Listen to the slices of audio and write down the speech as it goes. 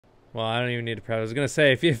Well, I don't even need to prep. I was gonna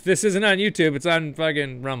say if this isn't on YouTube, it's on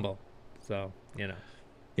fucking Rumble. So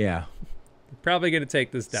Yeah. probably gonna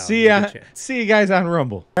take this down. See you guys on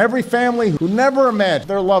Rumble. Every family who never imagined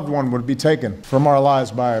their loved one would be taken from our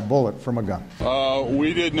lives by a bullet from a gun.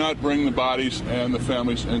 We did not bring the bodies and the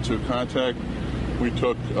families into contact. We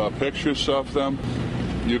took pictures of them.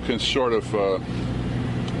 You can sort of,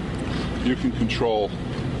 you can control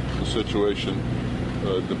the situation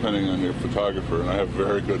depending on your photographer, and I have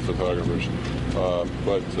very good photographers.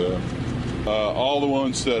 All the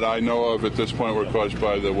wounds that I know of at this point were caused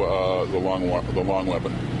by the long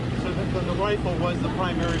weapon. So the rifle was the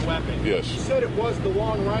primary weapon? Yes. You said it was the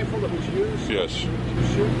long rifle that was used? Yes. To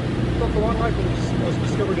shoot? I thought the long rifle was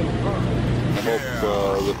discovered in the car. I hope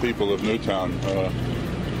the people of Newtown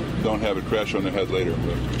don't have it crash on their head later.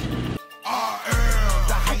 But.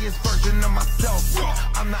 The highest version of myself.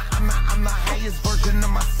 I'm the highest version of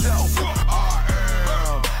myself.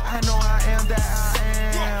 I know I am that I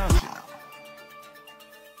am.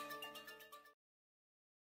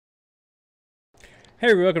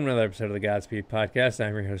 Hey, welcome to another episode of the Godspeed Podcast.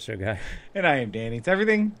 I'm your host, Joe Guy. And I am Danny. It's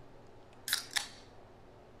everything.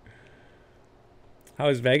 How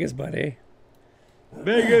is Vegas, buddy?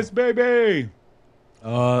 Vegas, baby.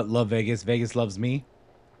 Love Vegas. Vegas loves me.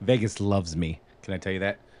 Vegas loves me. Can I tell you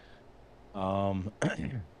that? All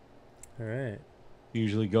right.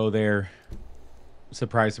 Usually go there.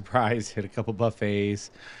 Surprise, surprise. Hit a couple buffets.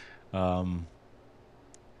 Do a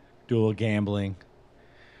little gambling.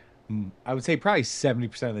 I would say probably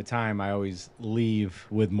 70% of the time I always leave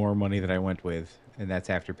with more money than I went with. And that's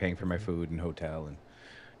after paying for my food and hotel and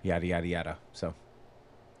yada, yada, yada. So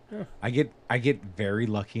Yeah. I get very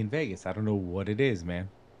lucky in Vegas. I don't know what it is, man.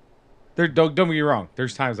 Don't get me wrong.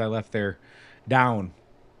 There's times I left there down.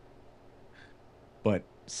 But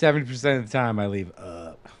 70% of the time I leave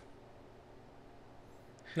up.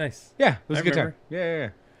 Nice. Yeah, it was I a good remember. time.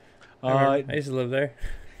 Yeah. I used to live there.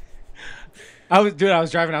 I was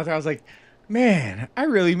driving out there. I was like, man, I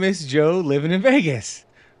really miss Joe living in Vegas.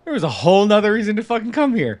 There was a whole nother reason to fucking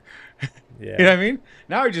come here. Yeah. You know what I mean?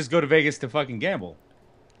 Now I just go to Vegas to fucking gamble.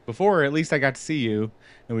 Before, at least I got to see you,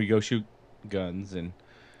 and we go shoot guns, and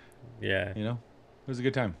Yeah. it was a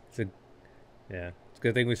good time. It's a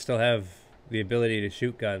good thing we still have the ability to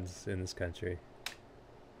shoot guns in this country.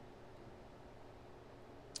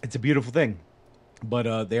 It's a beautiful thing,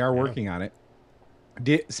 but they are working on it.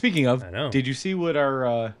 Speaking of, I know. did you see what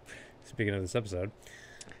our? Speaking of this episode,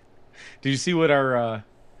 Did you see what our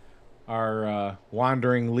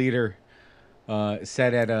wandering leader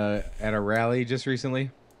said at a rally just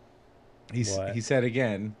recently? What? He said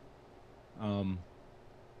again.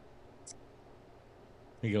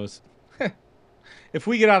 He goes, "If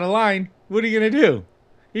we get out of line, what are you gonna do?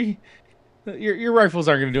 Your rifles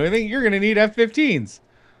aren't gonna do anything. You're gonna need F-15s.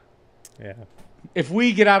 yeah, If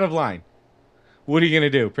we get out of line, what are you gonna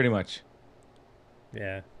do? Pretty much.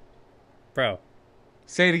 yeah, bro.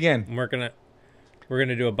 Say it again. We're gonna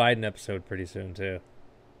do a Biden episode pretty soon too.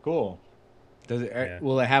 Cool. Does it? Yeah.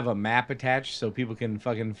 Will it have a map attached so people can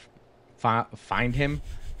fucking find him?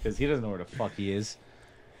 Because he doesn't know where the fuck he is.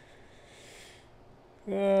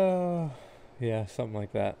 Yeah, something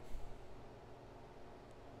like that.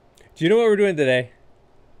 Do you know what we're doing today?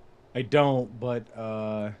 I don't, but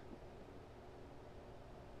no,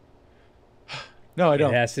 I It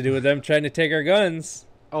don't. has to do with them trying to take our guns.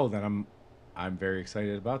 Oh, then I'm very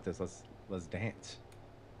excited about this. Let's dance.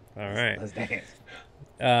 All right. Let's dance.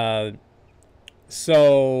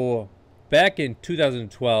 So back in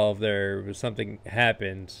 2012, there was something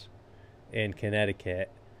happened in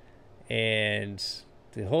Connecticut, and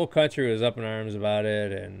the whole country was up in arms about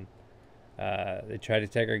it, and they tried to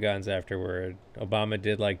take our guns afterward. Obama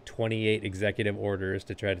did like 28 executive orders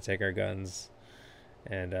to try to take our guns,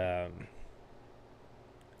 and do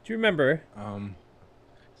you remember? So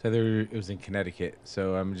it was in Connecticut.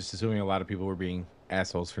 So I'm just assuming a lot of people were being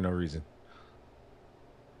assholes for no reason.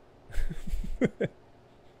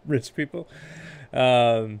 Rich people?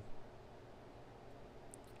 Hey,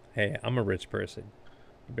 I'm a rich person.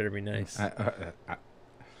 You better be nice. I'm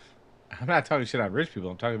not talking shit on rich people.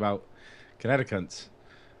 I'm talking about Connecticutans.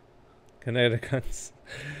 Connecticutans.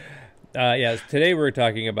 Yes, today we're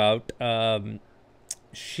talking about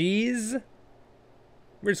she's.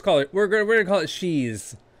 We're gonna call it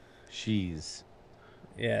she's. She's.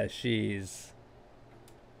 Yeah, she's.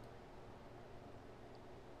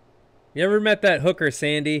 You ever met that hooker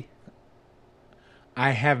Sandy?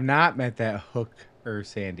 I have not met that hooker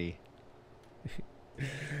Sandy.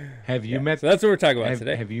 Have you met? So that's what we're talking about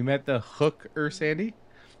today. Have you met the hooker Sandy?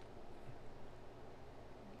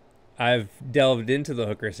 I've delved into the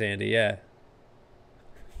hooker Sandy. Yeah.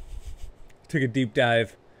 Took a deep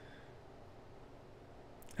dive.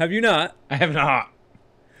 Have you not? I have not.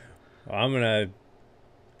 Well, I'm gonna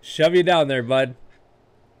shove you down there, bud.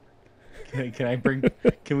 Can I bring?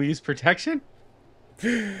 Can we use protection?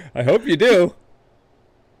 I hope you do.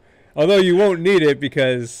 Although you won't need it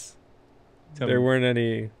because there weren't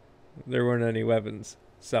any weapons.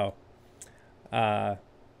 So,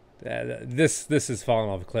 this is falling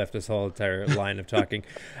off a cliff. This whole entire line of talking.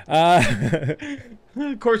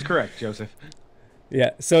 Course correct, Joseph.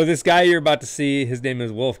 Yeah. So this guy you're about to see, his name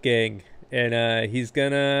is Wolfgang, and he's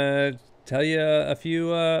gonna tell you a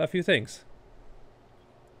few things.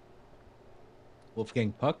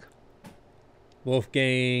 Wolfgang Puck.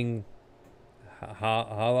 Wolfgang. I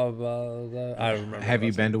don't remember. Have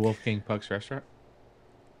you been to Wolfgang Puck's restaurant?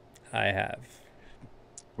 I have.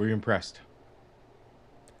 Were you impressed?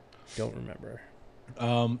 Don't remember.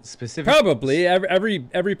 Specific. Probably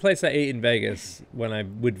every place I ate in Vegas when I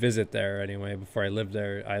would visit there anyway before I lived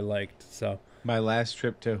there I liked. So My last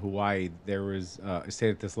trip to Hawaii, there was I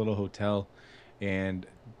stayed at this little hotel, and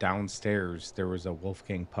downstairs there was a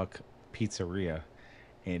Wolfgang Puck pizzeria,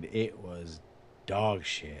 and it was dog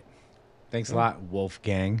shit. Thanks a lot,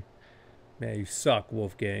 Wolfgang. man, you suck,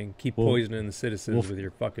 Wolfgang. Keep poisoning the citizens with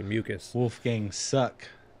your fucking mucus. Wolfgang suck.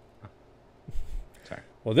 Sorry.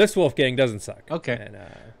 Well, this Wolfgang doesn't suck. Okay. And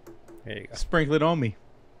here you go. Sprinkle it on me.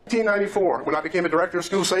 1994, when I became a director of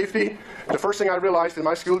school safety, the first thing I realized in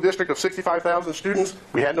my school district of 65,000 students,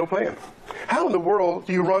 we had no plan. How in the world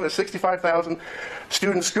do you run a 65,000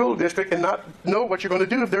 student school district and not know what you're going to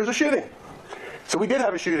do if there's a shooting? So we did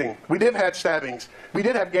have a shooting. We did have stabbings. We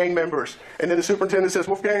did have gang members. And then the superintendent says,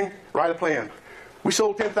 Wolfgang, write a plan. We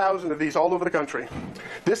sold 10,000 of these all over the country.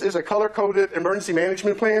 This is a color-coded emergency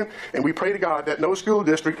management plan, and we pray to God that no school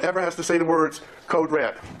district ever has to say the words code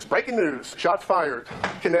red. Breaking news, shots fired,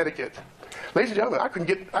 Connecticut. Ladies and gentlemen, I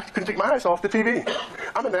couldn't take my eyes off the TV.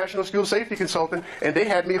 I'm a national school safety consultant, and they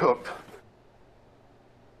had me hooked.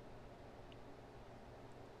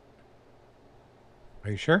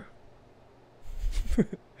 Are you sure?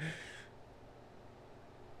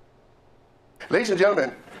 Ladies and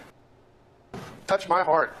gentlemen, touched my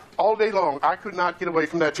heart. All day long, I could not get away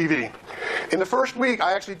from that TV. In the first week,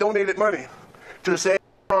 I actually donated money to the Save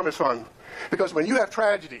Promise Fund. Because when you have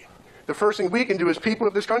tragedy, the first thing we can do as people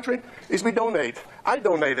of this country is we donate. I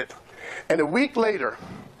donated. And a week later,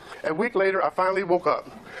 I finally woke up.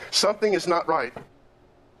 Something is not right.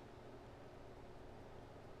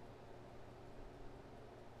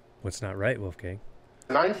 What's not right, Wolfgang?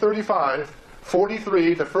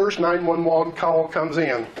 9:35:43, the first 911 call comes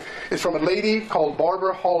in. It's from a lady called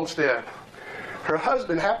Barbara Halstead. Her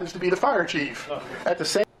husband happens to be the fire chief at the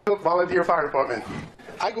St. Volunteer Fire Department.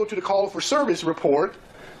 I go to the call for service report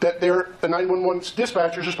that the 911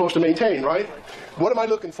 dispatchers are supposed to maintain, right? What am I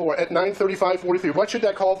looking for at 9:35:43? What should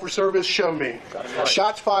that call for service show me?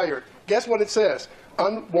 Shots fired. Guess what it says?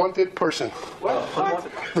 Unwanted person.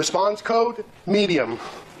 Response code, medium.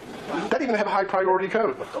 That even have a high priority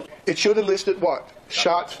code. It should have listed what?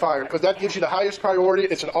 Shots fired, because that gives you the highest priority.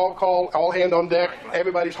 It's an all call, all hand on deck,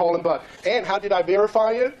 everybody's hauling butt. And how did I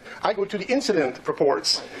verify it? I go to the incident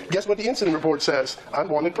reports. Guess what the incident report says?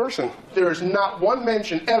 Unwanted person. There is not one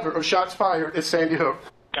mention ever of shots fired at Sandy Hook.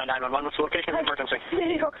 911, what's the location of the emergency?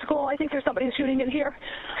 Sandy Hook School. I think there's somebody shooting in here.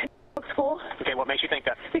 Hook School. Okay, what makes you think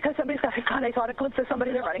that? Because somebody's got a gun. I saw a glimpse of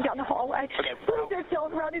somebody. They're running down the hallway. Okay. They're still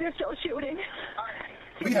running. They're still shooting.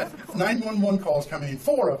 We had 911 calls coming in,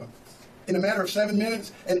 4 of them, in a matter of 7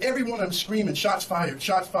 minutes, and every one of them screaming, shots fired,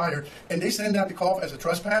 and they send out the call as a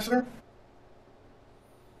trespasser.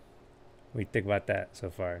 What do you think about that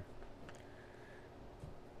so far?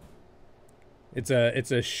 It's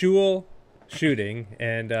a shul shooting,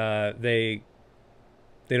 and they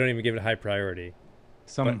don't even give it a high priority.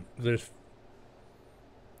 Some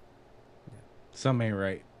ain't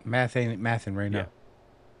right. Math ain't mathing right now.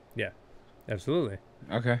 Yeah, absolutely.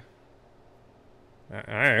 Okay. All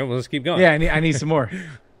right, well, let's keep going. Yeah, I need some more.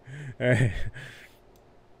 All right.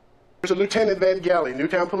 There's a Lieutenant Van Galley,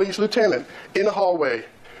 Newtown Police Lieutenant, in the hallway,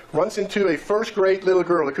 runs into a first-grade little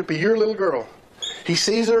girl. It could be your little girl. He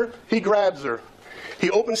sees her, he grabs her. He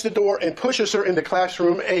opens the door and pushes her into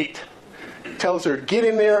classroom 8. Tells her, get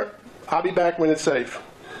in there, I'll be back when it's safe.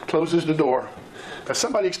 Closes the door. Now,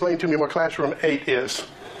 somebody explain to me what classroom 8 is.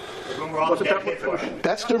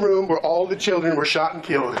 That's the room where all the children were shot and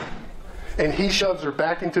killed. And he shoves her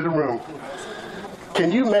back into the room. Can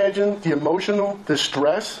you imagine the emotional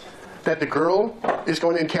distress that the girl is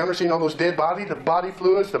going to encounter seeing all those dead bodies, the body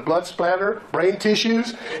fluids, the blood splatter, brain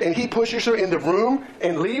tissues, and he pushes her in the room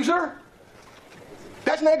and leaves her?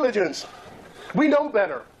 That's negligence. We know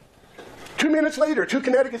better. 2 minutes later, 2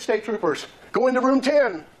 Connecticut state troopers go into room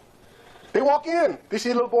 10. They walk in. They see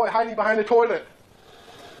a little boy hiding behind the toilet.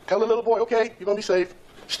 Tell the little boy, okay, you're going to be safe.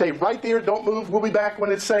 Stay right there. Don't move. We'll be back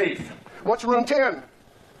when it's safe. What's room 10?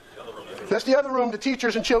 That's the other room the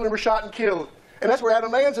teachers and children were shot and killed. And that's where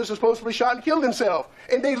Adam Lanza is supposedly shot and killed himself.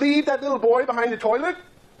 And they leave that little boy behind the toilet?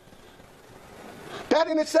 That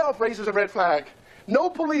in itself raises a red flag. No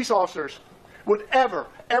police officers would ever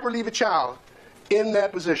leave a child in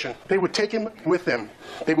that position. They would take him with them.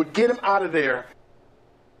 They would get him out of there.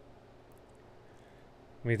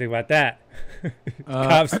 What do you think about that?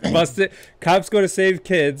 Cops bust it. Cops go to save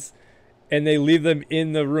kids, and they leave them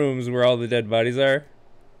in the rooms where all the dead bodies are.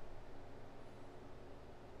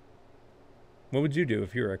 What would you do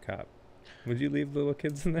if you were a cop? Would you leave little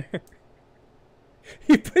kids in there?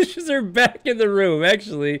 He pushes her back in the room.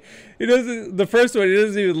 Actually, he doesn't. The first one, he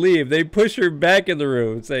doesn't even leave. They push her back in the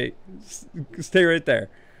room and say, "Stay right there."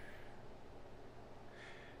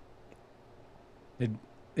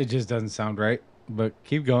 It just doesn't sound right. But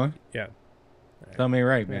keep going. Yeah. Right. Something ain't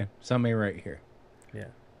right, man. Something ain't right here. Yeah.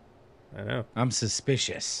 I know. I'm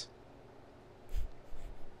suspicious.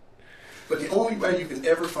 But the only way you can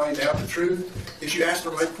ever find out the truth is you ask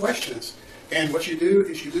the right questions. And what you do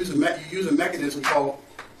is you use a mechanism called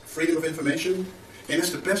freedom of information, and it's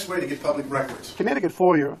the best way to get public records. Connecticut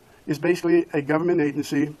FOIA is basically a government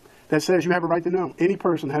agency that says you have a right to know. Any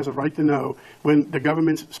person has a right to know when the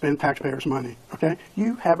governments spend taxpayers' money, okay?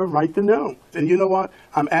 You have a right to know. And you know what?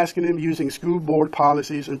 I'm asking them using school board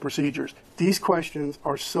policies and procedures. These questions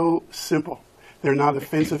are so simple. They're not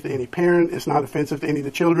offensive to any parent. It's not offensive to any of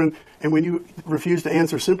the children. And when you refuse to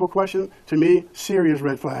answer simple questions, to me, serious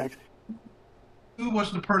red flags. Who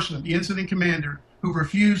was the person, the incident commander, who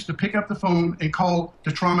refused to pick up the phone and call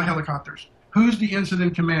the trauma helicopters? Who's the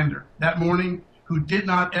incident commander that morning who did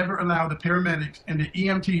not ever allow the paramedics and the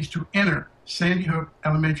EMTs to enter Sandy Hook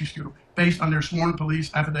Elementary School based on their sworn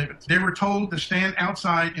police affidavits? They were told to stand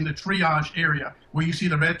outside in the triage area where you see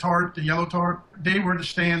the red tarp, the yellow tarp. They were to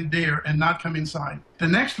stand there and not come inside. The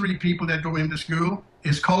next 3 people that go into school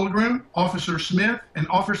is Colgrim, Officer Smith, and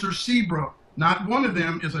Officer Seabrook. Not one of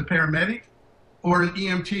them is a paramedic or an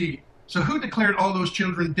EMT. So who declared all those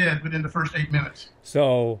children dead within the first 8 minutes?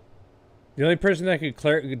 So the only person that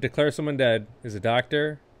could declare someone dead is a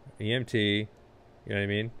doctor, EMT, you know what I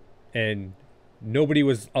mean? And nobody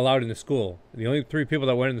was allowed in the school. The only 3 people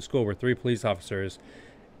that went in the school were 3 police officers,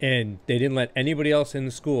 and they didn't let anybody else in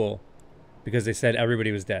the school because they said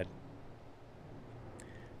everybody was dead.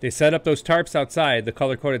 They set up those tarps outside, the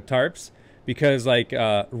color-coded tarps, because like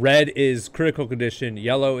red is critical condition,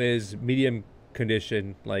 yellow is medium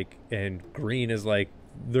condition, like, and green is like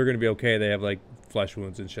they're gonna be okay. They have like flesh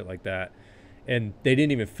wounds and shit like that, and they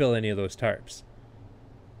didn't even fill any of those tarps.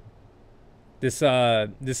 This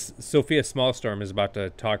Sophia Smallstorm is about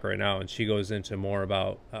to talk right now, and she goes into more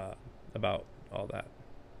about all that.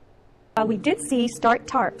 We did see start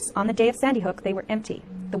tarps on the day of Sandy Hook. They were empty.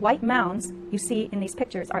 The white mounds you see in these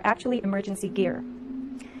pictures are actually emergency gear.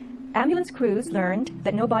 Ambulance crews learned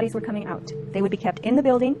that no bodies were coming out. They would be kept in the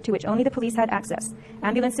building to which only the police had access.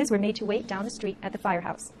 Ambulances were made to wait down the street at the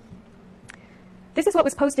firehouse. This is what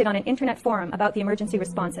was posted on an internet forum about the emergency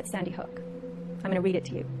response at Sandy Hook. I'm going to read it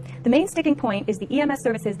to you. The main sticking point is the EMS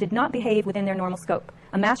services did not behave within their normal scope.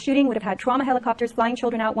 A mass shooting would have had trauma helicopters flying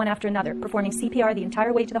children out one after another, performing CPR the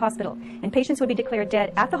entire way to the hospital, and patients would be declared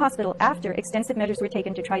dead at the hospital after extensive measures were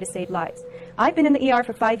taken to try to save lives. I've been in the ER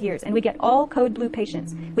for 5 years, and we get all code blue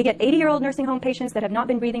patients. We get 80-year-old nursing home patients that have not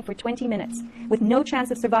been breathing for 20 minutes, with no chance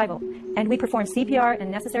of survival, and we perform CPR and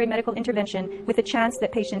necessary medical intervention with the chance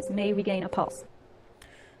that patients may regain a pulse.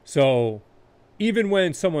 So even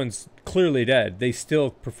when someone's clearly dead, they still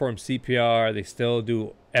perform CPR, they still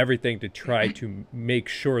do everything to try to make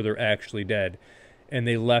sure they're actually dead. And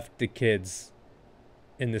they left the kids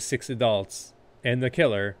and the 6 adults and the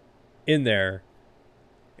killer in there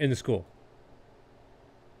in the school.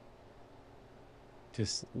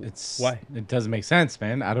 Just, it's... Why? It doesn't make sense,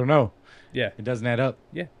 man. I don't know. Yeah. It doesn't add up.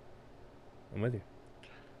 Yeah. I'm with you.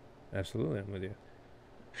 Absolutely, I'm with you.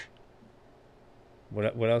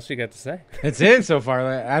 What else you got to say? That's it so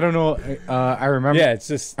far. I don't know. I remember. Yeah, it's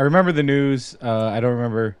just. I remember the news. I don't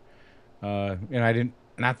remember. I didn't.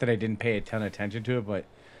 Not that I didn't pay a ton of attention to it, but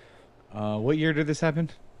what year did this happen?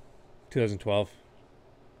 2012.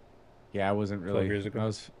 Yeah, I wasn't really. 12 years ago.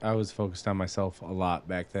 I was focused on myself a lot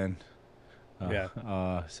back then.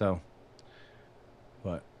 Yeah. So.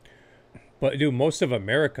 But dude, most of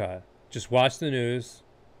America just watched the news.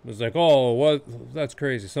 It was like, oh, what? That's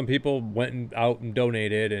crazy. Some people went out and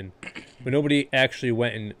donated, but nobody actually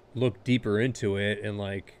went and looked deeper into it and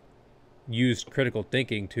like used critical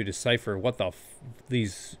thinking to decipher what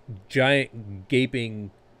these giant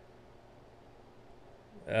gaping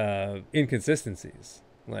inconsistencies.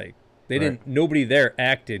 Like they didn't. Nobody there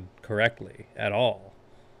acted correctly at all,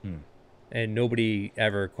 and nobody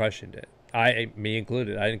ever questioned it. Me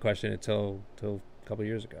included. I didn't question it till a couple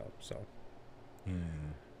years ago. So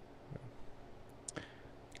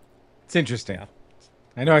it's interesting. Yeah.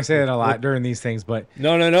 I know I say that a lot during these things, but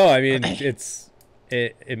no. I mean,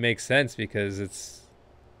 it makes sense because it's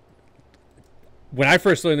when I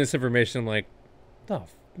first learned this information, I'm like,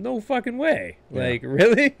 no fucking way. Yeah. Like,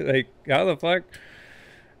 really? Like, how the fuck?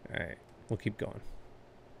 All right, we'll keep going.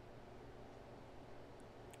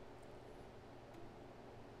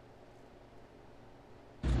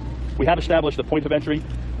 We have established the point of entry.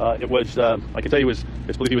 It was, I can tell you, it's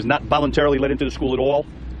believed he was not voluntarily let into the school at all,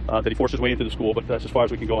 that he forced his way into the school, but that's as far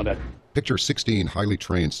as we can go on that. Picture 16 highly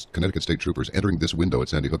trained Connecticut State Troopers entering this window at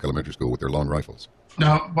Sandy Hook Elementary School with their long rifles.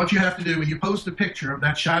 Now, what you have to do when you post a picture of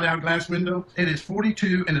that shot-out glass window, it is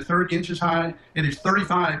 42 1/3 inches high. It is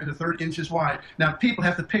 35 1/3 inches wide. Now, people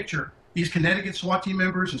have to picture these Connecticut SWAT team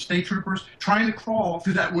members and state troopers trying to crawl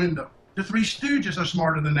through that window. The Three Stooges are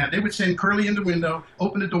smarter than that. They would send Curly in the window,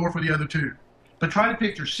 open the door for the other two. But try to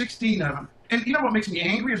picture 16 of them. And you know what makes me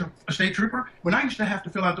angry as a state trooper? When I used to have to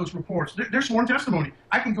fill out those reports, they're sworn testimony.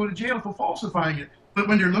 I can go to jail for falsifying it. But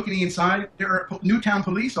when they're looking inside, there are Newtown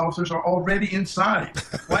police officers are already inside.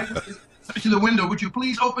 Why to the window? Would you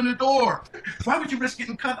please open the door? Why would you risk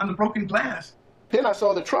getting cut on the broken glass? Then I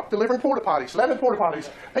saw the truck delivering porta potties, 11 porta potties.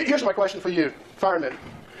 Hey, here's my question for you, firemen.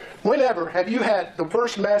 Whenever have you had the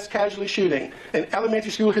worst mass casualty shooting in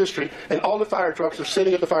elementary school history and all the fire trucks are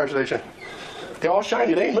sitting at the fire station? They're all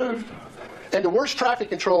shiny, they ain't moved. And the worst traffic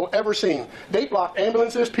control ever seen. They blocked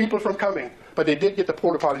ambulances, people from coming, but they did get the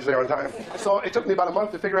porta potties there on time. So it took me about a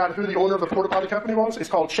month to figure out who the owner of the porta potty company was. It's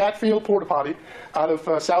called Chatfield Porta Potty out of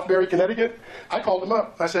Southbury, Connecticut. I called them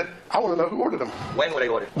up. I said, I want to know who ordered them. When were they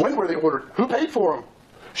ordered? When were they ordered? Who paid for them?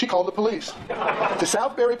 She called the police. The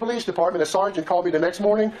Southbury Police Department, a sergeant called me the next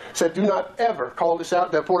morning, said, do not ever call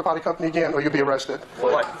the porta potty company again or you'll be arrested.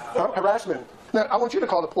 For what? Harassment. Now, I want you to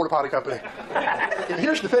call the porta potty company. And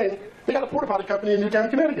here's the thing. They got a porta potty company in Newtown,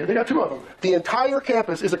 Connecticut. They got 2 of them. The entire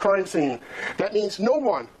campus is a crime scene. That means no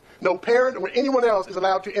one, no parent or anyone else is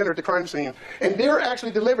allowed to enter the crime scene. And they're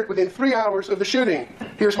actually delivered within 3 hours of the shooting.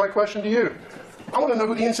 Here's my question to you. I want to know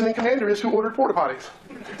who the incident commander is who ordered porta potties.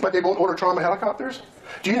 But they won't order trauma helicopters?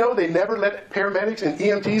 Do you know they never let paramedics and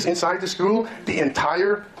EMTs inside the school the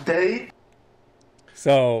entire day?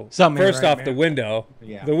 So, first off, the window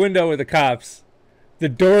with the cops, the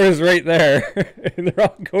door is right there, and they're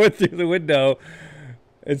all going through the window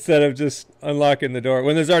instead of just unlocking the door.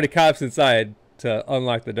 When there's already cops inside to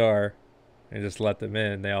unlock the door and just let them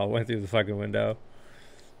in, they all went through the fucking window.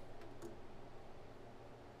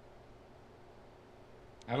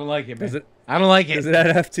 I don't like it, man. I don't like it. Does it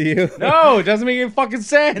add up to you? No, it doesn't make any fucking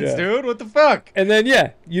sense, dude. What the fuck? And then,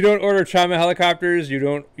 you don't order trauma helicopters. You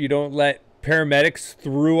don't let paramedics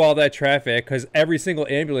through all that traffic because every single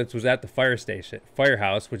ambulance was at the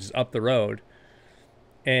firehouse, which is up the road,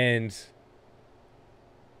 and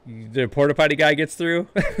the porta potty guy gets through.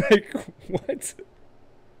 Like, what?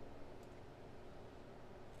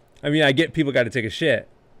 I mean, I get people got to take a shit,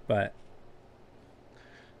 but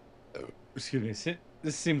excuse me.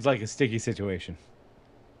 This seems like a sticky situation.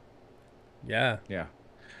 Yeah.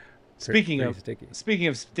 Speaking of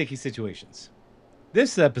sticky situations,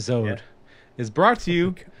 this episode is brought to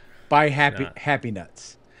you by Happy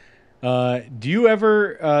Nuts. Do you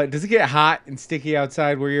ever does it get hot and sticky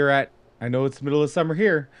outside where you're at? I know it's the middle of summer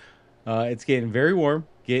here. It's getting very warm,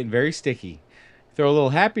 getting very sticky. Throw a little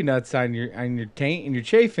Happy Nuts on your taint and your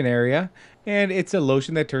chafing area, and it's a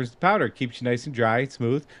lotion that turns to powder. Keeps you nice and dry,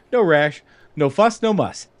 smooth, no rash, no fuss, no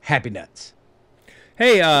muss. Happy Nuts.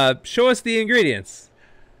 Hey, show us the ingredients.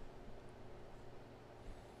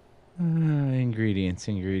 Ingredients.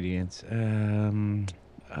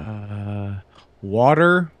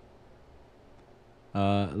 Water,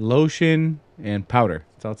 lotion, and powder.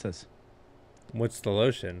 That's all it says. What's the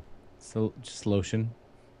lotion? So just lotion.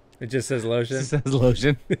 It just says lotion? It says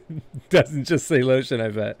lotion. Doesn't just say lotion, I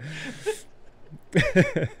bet.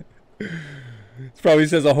 It probably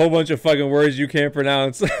says a whole bunch of fucking words you can't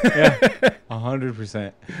pronounce. Yeah,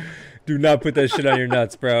 100%. Do not put that shit on your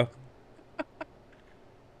nuts, bro.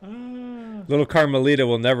 Little Carmelita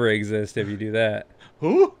will never exist if you do that.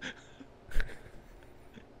 Who?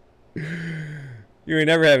 You ain't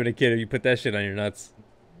never having a kid if you put that shit on your nuts.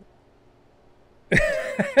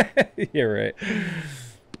 You're right.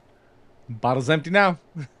 Bottle's empty now.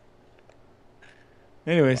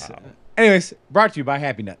 Anyways, brought to you by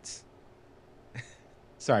Happy Nuts.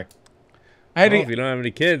 Sorry. I had if you don't have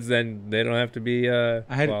any kids, then they don't have to be. They're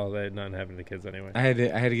not having the kids anyway. I had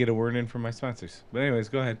to get a word in from my sponsors. But anyways,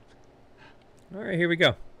 go ahead. All right, here we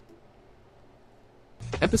go.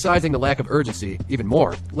 Emphasizing the lack of urgency even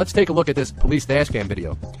more, let's take a look at this police dashcam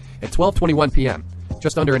video. At 12:21 p.m.,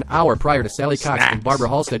 just under an hour prior to Sally Cox and Barbara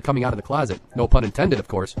Halstead coming out of the closet, no pun intended, of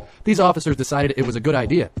course, these officers decided it was a good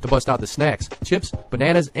idea to bust out the snacks, chips,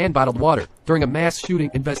 bananas, and bottled water during a mass shooting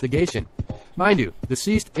investigation. Mind you,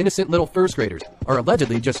 deceased innocent little first graders are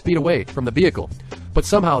allegedly just feet away from the vehicle, but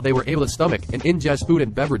somehow they were able to stomach and ingest food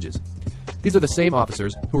and beverages. These are the same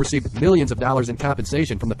officers who received millions of dollars in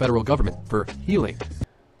compensation from the federal government for healing.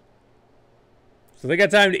 So they got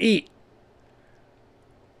time to eat.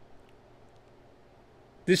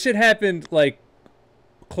 This shit happened like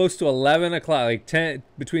close to 11 o'clock, like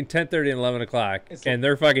between 10:30 and 11 o'clock, and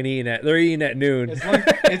they're fucking eating at noon.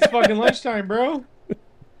 It's fucking lunchtime, bro.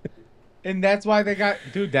 And that's why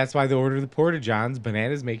that's why they ordered the Porta Johns.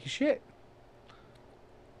 Bananas make you shit.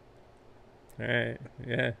 All right,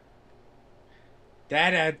 yeah.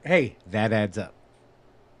 That adds up.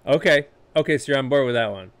 Okay, so you're on board with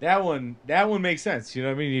that one. That one makes sense. You know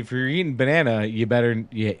what I mean? If you're eating banana,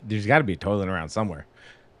 there's got to be a toilet around somewhere.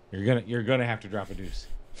 You're gonna have to drop a deuce.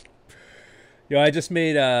 Yo, I just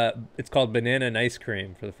made it's called banana and ice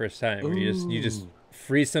cream for the first time. Where you just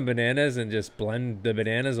freeze some bananas and just blend the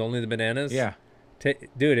bananas, only the bananas. Yeah.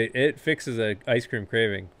 Dude, it fixes a ice cream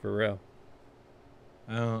craving for real.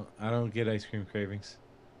 I don't get ice cream cravings.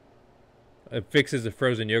 It fixes a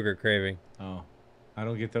frozen yogurt craving. Oh, I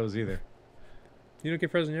don't get those either. You don't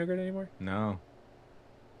get frozen yogurt anymore? No.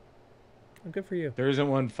 Oh, good for you. There isn't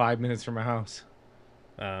one 5 minutes from my house.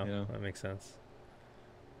 Oh, that makes sense.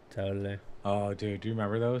 Totally. Oh, dude, do you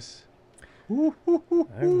remember those? I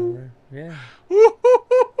remember. Yeah.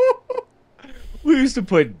 We used to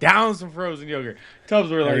put down some frozen yogurt.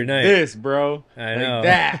 Tubs were like this, bro. I like know.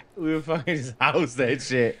 that. We would fucking just house that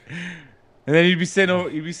shit. And then you'd be sitting over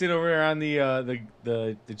there on the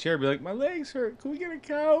chair, be like, my legs hurt. Can we get a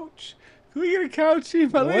couch? Can we get a couch?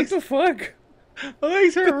 My legs. What the fuck? My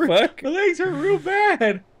legs hurt. Fuck? My legs hurt real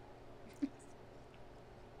bad.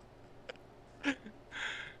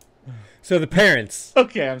 So the parents.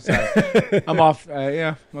 Okay, I'm sorry. I'm off.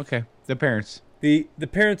 Yeah, okay. The parents. The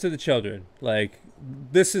parents of the children. Like,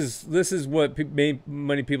 this is what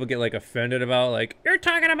many people get like offended about. Like, you're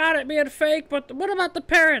talking about it being fake, but what about the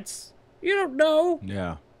parents? You don't know.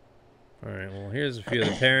 Yeah. All right. Well, here's a few of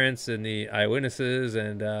the parents and the eyewitnesses,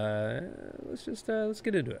 and let's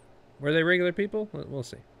get into it. Were they regular people? We'll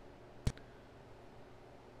see.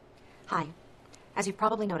 Hi. As you've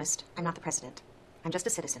probably noticed, I'm not the president. I'm just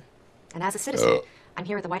a citizen. And as a citizen, I'm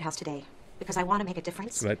here at the White House today because I want to make a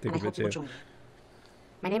difference, and I hope you will join me.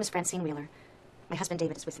 My name is Francine Wheeler. My husband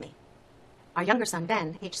David is with me. Our younger son,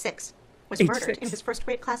 Ben, age 6, was murdered in his first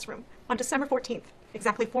grade classroom on December 14th,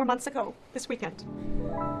 exactly 4 months ago, this weekend.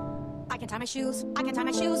 I can tie my shoes, I can tie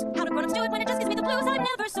my shoes. How do grown-ups do it when it just gives me the blues? I'm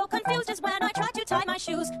never so confused as when I try to tie my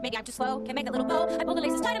shoes. Maybe I'm too slow, can make a little bow. I pull the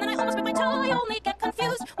laces tight and then I almost break my toe. I only get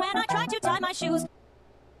confused when I try to tie my shoes.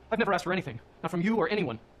 I've never asked for anything, not from you or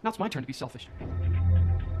anyone. Now it's my turn to be selfish.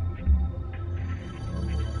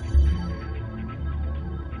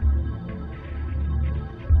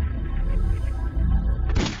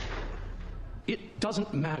 It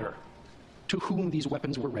doesn't matter to whom these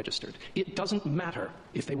weapons were registered. It doesn't matter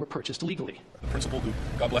if they were purchased legally. The principal, who,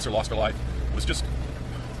 God bless her, lost her life, was just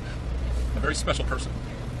a very special person.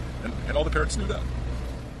 And all the parents knew that.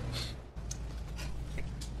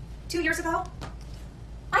 2 years ago,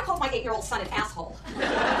 I called my 8-year-old son an asshole. Now,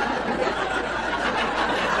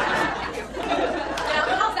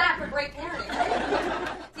 how's that for great parenting?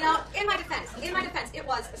 You know, in my defense, it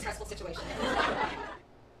was a stressful situation.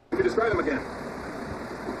 Can you describe him again?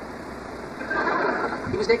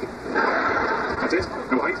 He was naked. That's it?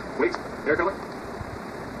 No height, weight, hair color?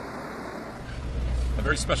 A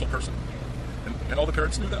very special person. And all the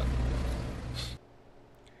parents knew that.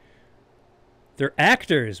 They're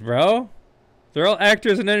actors, bro. They're all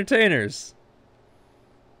actors and entertainers.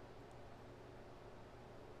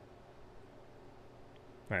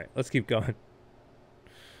 All right, let's keep going.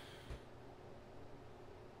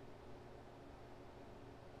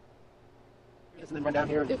 And then run down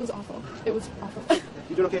here. It was awful. It was awful.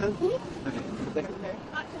 You doing okay, hon? Mm-hmm. Okay.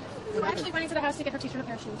 We were actually running to the house to get her teacher a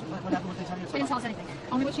pair of shoes. What happened? What they tell you? They didn't tell us anything.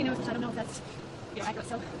 Only what she knows, which I don't know if that's accurate.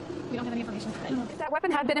 So we don't have any information. I don't know. If that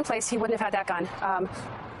weapon had been in place, he wouldn't have had that gun.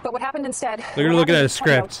 But what happened instead, They're looking at a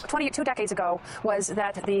script. 22 decades ago, was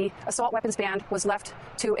that the assault weapons ban was left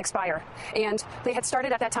to expire. And they had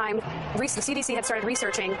started at that time, the CDC had started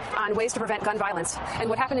researching on ways to prevent gun violence. And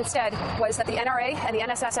what happened instead was that the NRA and the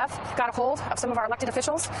NSSF got a hold of some of our elected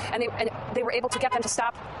officials, and they were able to get them to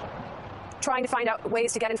stop trying to find out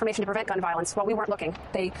ways to get information to prevent gun violence. While we weren't looking,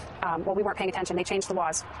 while we weren't paying attention, they changed the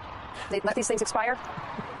laws. They let these things expire.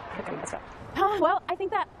 Well, I think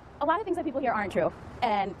that a lot of things that people hear aren't true.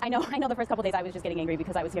 And I know the first couple days I was just getting angry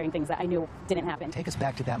because I was hearing things that I knew didn't happen. Take us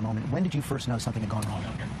back to that moment. When did you first know something had gone wrong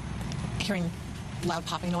out here? Hearing loud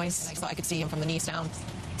popping noise, so I could see him from the knees down,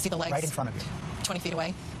 see the legs. Right in front of you? 20 feet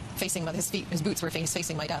away, facing his boots were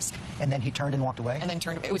facing my desk. And then he turned and walked away? And then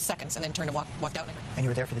it was seconds, and then turned and walked out. And you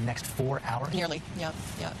were there for the next 4 hours? Nearly, yeah.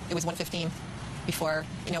 It was 1:15 before,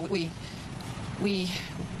 we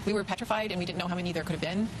were petrified, and we didn't know how many there could have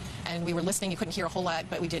been. And we were listening. You couldn't hear a whole lot,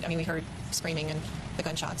 but we did. I mean, we heard screaming and the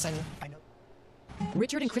gunshots. And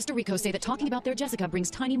Richard and Krista Rico say that talking about their Jessica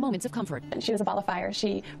brings tiny moments of comfort. She was a ball of fire.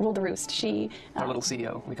 She ruled the roost. Our little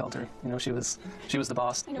CEO, we called her. She was the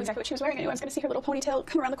boss. I knew exactly what she was wearing. I knew I was going to see her little ponytail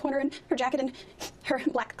come around the corner and her jacket and her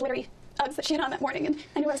black glittery Uggs that she had on that morning. And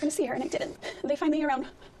I knew I was going to see her, and I didn't. They finally, around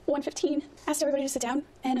 1:15, asked everybody to sit down.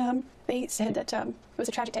 And they said that it was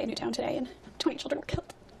a tragic day in Newtown today, and 20 children were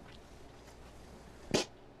killed.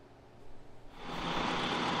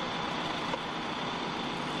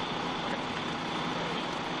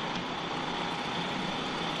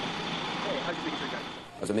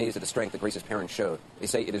 I was amazed at the strength that Grace's parents showed. They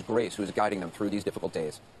say it is Grace who is guiding them through these difficult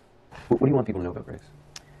days. What do you want people to know about Grace?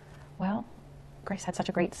 Well, Grace had such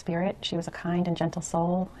a great spirit. She was a kind and gentle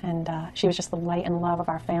soul, and she was just the light and love of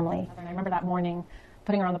our family. And I remember that morning,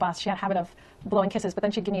 putting her on the bus. She had a habit of blowing kisses, but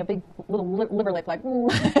then she'd give me a big little liver lip, like,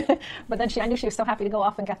 but then I knew she was so happy to go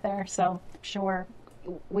off and get there. So sure,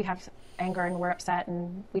 we have anger and we're upset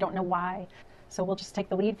and we don't know why. So we'll just take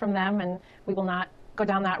the lead from them, and we will not go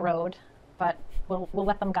down that road, but we'll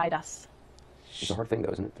let them guide us. It's a hard thing,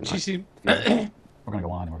 though, isn't it? We're going to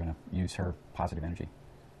go on, and we're going to use her positive energy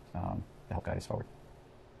to help guide us forward.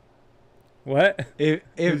 What? If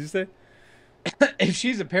did you say? If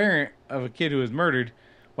she's a parent of a kid who was murdered,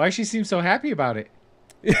 why does she seem so happy about it?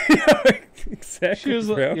 Exactly. She was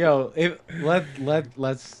like, yo,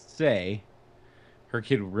 let's say her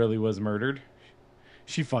kid really was murdered.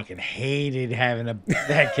 She fucking hated having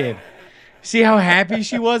that kid. See how happy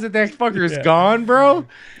she was that fucker's gone, bro?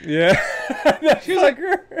 Yeah. She's like,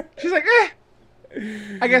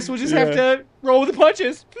 I guess we'll just have to roll with the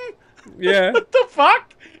punches. Yeah. What the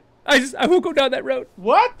fuck? I won't go down that road.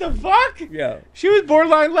 What the fuck? Yeah. She was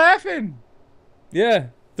borderline laughing. Yeah.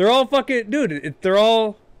 They're all fucking, dude, they're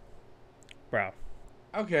all, bro.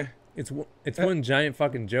 Okay. It's one giant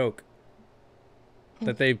fucking joke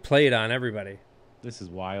that they played on everybody. This is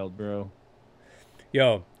wild, bro.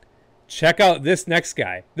 Yo, check out this next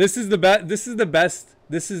guy. This is the best. This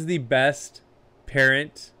is the best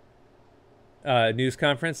parent news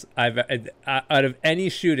conference out of any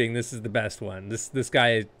shooting. This is the best one. This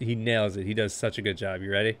guy, he nails it. He does such a good job.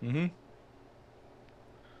 You ready? Mm-hmm.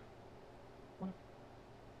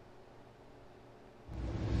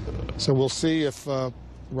 So we'll see if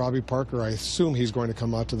Robbie Parker, I assume he's going to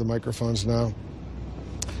come out to the microphones now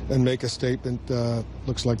and make a statement.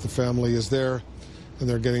 Looks like the family is there, and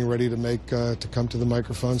they're getting ready to come to the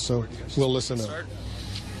microphone. So we'll listen in.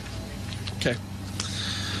 Okay.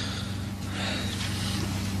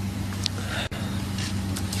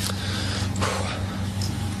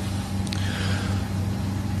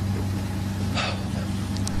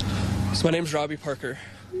 So my name's Robbie Parker.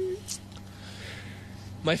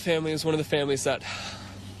 My family is one of the families that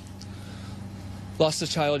lost a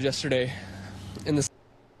child yesterday in the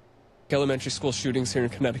elementary school shootings here in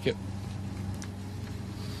Connecticut.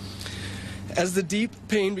 As the deep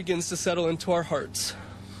pain begins to settle into our hearts,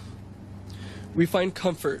 we find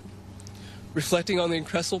comfort reflecting on the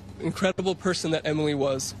incredible person that Emily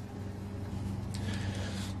was.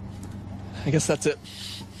 I guess that's it.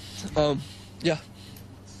 Yeah.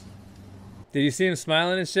 Did you see him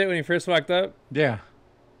smiling and shit when he first walked up? Yeah.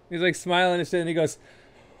 He's like smiling and shit, and he goes,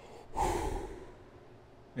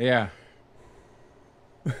 yeah.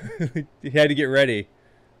 He had to get ready.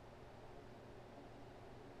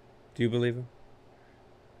 Do you believe him?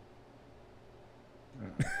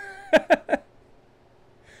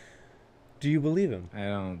 Do you believe him?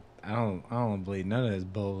 I don't believe none of this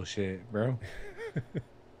bullshit, bro.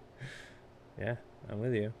 Yeah, I'm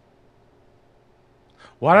with you.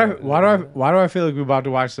 Why do I feel like we're about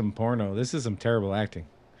to watch some porno? This is some terrible acting.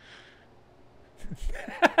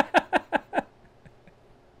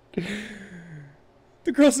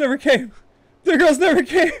 The girls never came. The girls never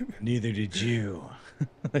came. Neither did you.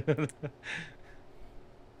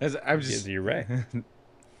 I'm just. You're right.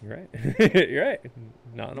 You're right. You're right.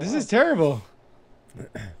 Not in a This while. is terrible.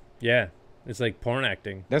 Yeah, it's like porn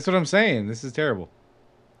acting. That's what I'm saying. This is terrible.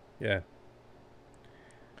 Yeah.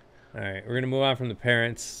 All right, we're gonna move on from the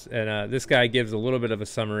parents, and this guy gives a little bit of a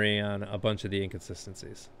summary on a bunch of the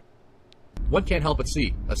inconsistencies. One can't help but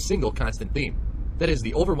see a single constant theme. That is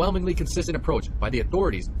the overwhelmingly consistent approach by the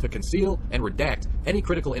authorities to conceal and redact any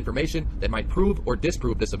critical information that might prove or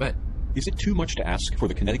disprove this event. Is it too much to ask for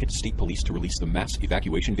the Connecticut State Police to release the mass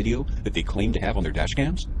evacuation video that they claim to have on their dash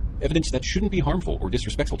cams? Evidence that shouldn't be harmful or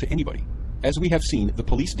disrespectful to anybody. As we have seen, the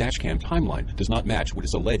police dash cam timeline does not match what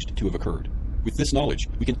is alleged to have occurred. With this knowledge,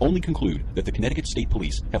 we can only conclude that the Connecticut State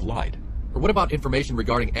Police have lied. Or what about information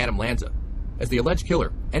regarding Adam Lanza? As the alleged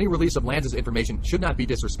killer, any release of Lanza's information should not be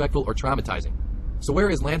disrespectful or traumatizing. So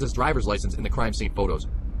where is Lanza's driver's license in the crime scene photos?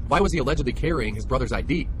 Why was he allegedly carrying his brother's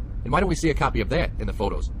ID? And why don't we see a copy of that in the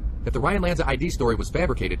photos? If the Ryan Lanza ID story was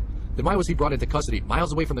fabricated, then why was he brought into custody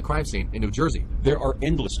miles away from the crime scene in New Jersey? There are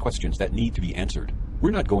endless questions that need to be answered.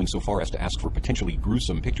 We're not going so far as to ask for potentially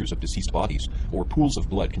gruesome pictures of deceased bodies or pools of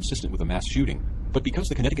blood consistent with a mass shooting. But because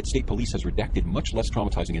the Connecticut State Police has redacted much less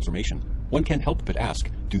traumatizing information, one can't help but ask,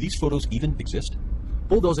 do these photos even exist?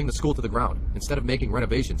 Bulldozing the school to the ground instead of making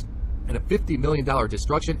renovations, and a $50 million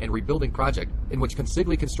destruction and rebuilding project in which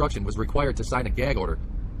Consigli Construction was required to sign a gag order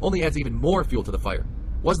only adds even more fuel to the fire.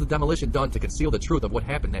 Was the demolition done to conceal the truth of what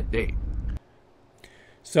happened that day?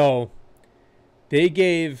 So, they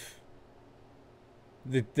gave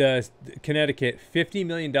the Connecticut $50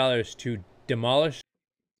 million to demolish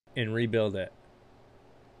and rebuild it.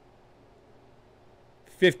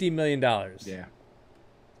 $50 million. Yeah.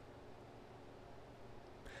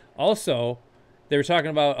 Also, they were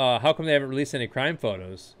talking about how come they haven't released any crime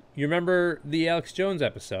photos. You remember the Alex Jones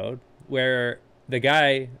episode where the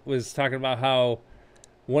guy was talking about how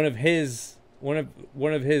one of his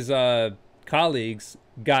colleagues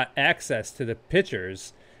got access to the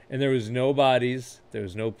pictures, and there was no bodies, there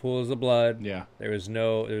was no pools of blood, there was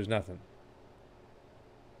nothing.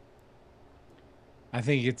 I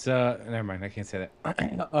think it's never mind, I can't say that.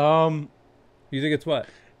 You think it's what?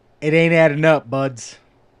 It ain't adding up, buds.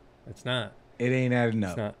 It's not. It ain't adding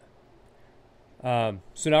up. It's not.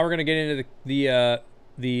 So now we're gonna get into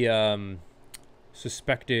the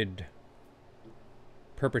suspected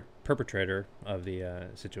perpetrator of the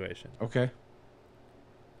situation. Okay.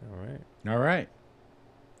 All right. All right.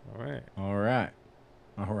 All right. All right.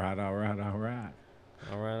 All right. All right. All right.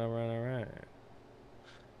 All right. All right. All right.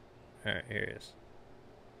 All right. Here he is.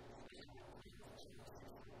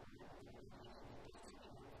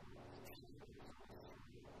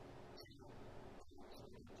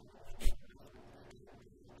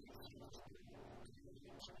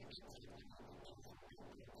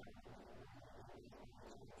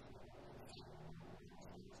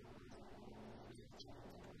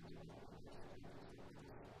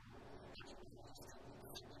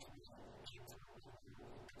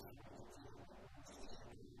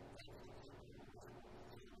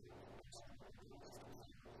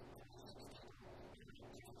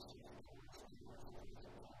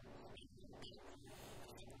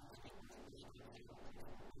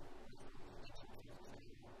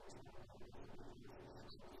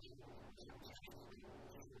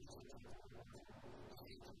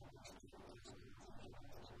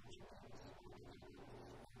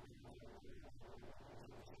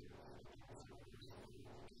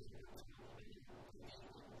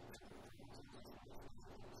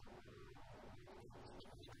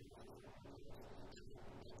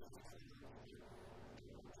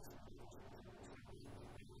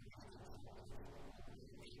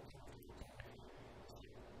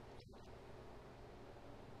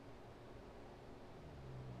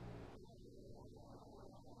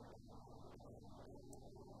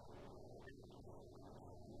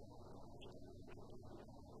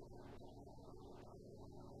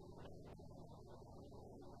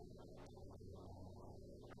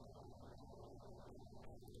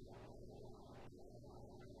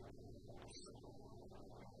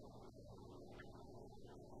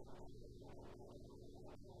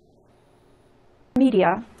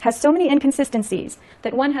 Media has so many inconsistencies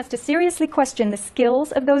that one has to seriously question the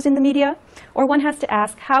skills of those in the media, or one has to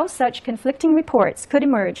ask how such conflicting reports could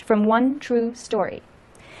emerge from one true story.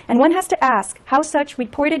 And one has to ask how such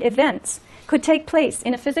reported events could take place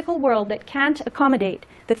in a physical world that can't accommodate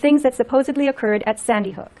the things that supposedly occurred at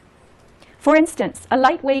Sandy Hook. For instance, a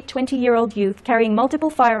lightweight 20-year-old youth carrying multiple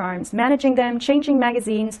firearms, managing them, changing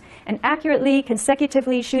magazines, and accurately,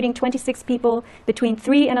 consecutively shooting 26 people between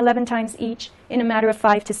 3 and 11 times each in a matter of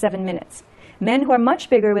 5 to 7 minutes. Men who are much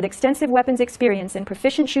bigger with extensive weapons experience and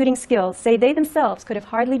proficient shooting skills say they themselves could have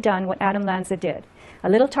hardly done what Adam Lanza did. A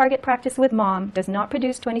little target practice with mom does not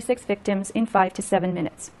produce 26 victims in 5 to 7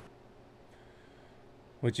 minutes.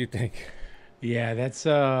 What'd you think? Yeah, that's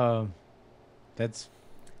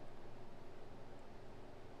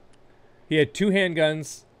He had 2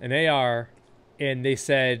 handguns, an AR, and they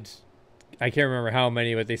said, I can't remember how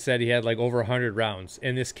many, but they said he had like over 100 rounds,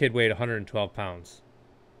 and this kid weighed 112 pounds.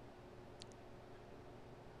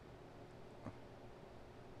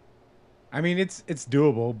 I mean, it's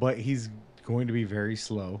doable, but he's going to be very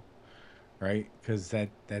slow, right? Because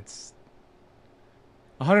that's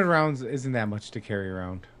 100 rounds isn't that much to carry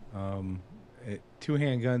around. 2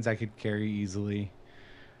 handguns I could carry easily,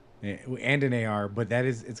 and an AR, but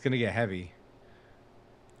it's going to get heavy.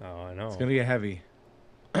 Oh, I know. It's going to get heavy.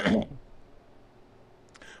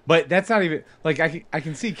 But that's not even like I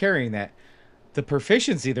can see carrying that. The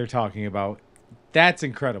proficiency they're talking about, that's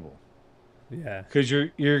incredible. Yeah. Because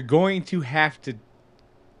you're going to have to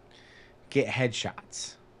get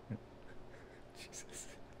headshots. Jesus.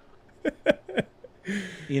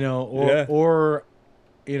 Or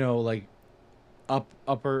like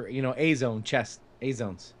upper, A zone, chest, A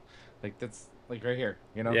zones. Like that's like right here,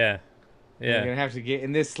 Yeah. Yeah. You're gonna have to get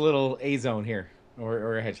in this little A zone here,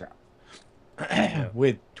 or a headshot.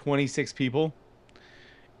 With 26 people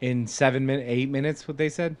in 8 minutes, what they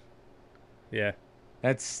said. Yeah.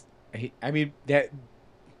 I mean, that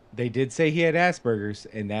they did say he had Asperger's,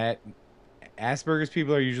 and that Asperger's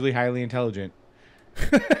people are usually highly intelligent.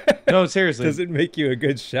 No, seriously. Doesn't make you a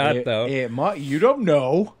good shot, though. You don't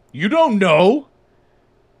know. You don't know.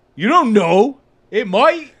 You don't know. It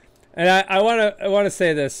might. And I want to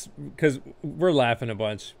say this because we're laughing a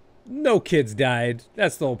bunch. No kids died.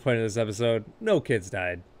 That's the whole point of this episode. No kids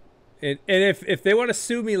died. And if they want to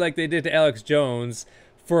sue me like they did to Alex Jones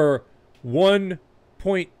for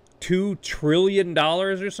 $1.2 trillion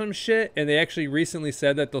or some shit, and they actually recently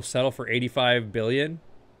said that they'll settle for $85 billion.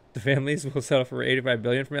 The families will settle for $85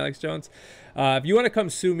 billion from Alex Jones. If you want to come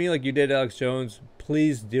sue me like you did Alex Jones,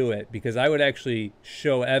 please do it, because I would actually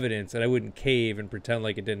show evidence and I wouldn't cave and pretend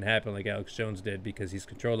like it didn't happen like Alex Jones did, because he's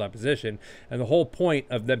controlled opposition. And the whole point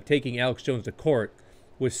of them taking Alex Jones to court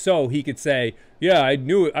was so he could say, yeah, I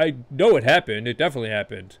knew it. I know it happened. It definitely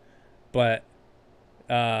happened. But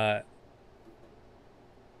they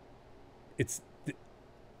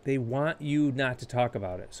want you not to talk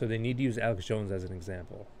about it, so they need to use Alex Jones as an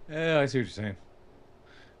example. Yeah, I see what you're saying.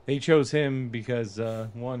 They chose him because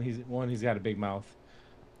he's got a big mouth.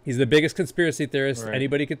 He's the biggest conspiracy theorist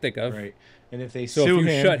anybody could think of. Right. And if they so sue if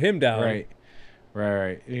you him, shut him down, right,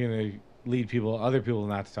 you're gonna lead other people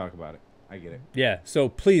not to talk about it. I get it. Yeah. So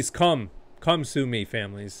please come sue me,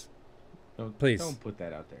 families. Please don't put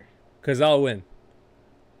that out there, because I'll win.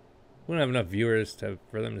 We don't have enough viewers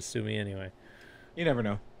for them to sue me anyway. You never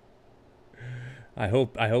know. I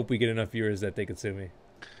hope we get enough viewers that they could sue me.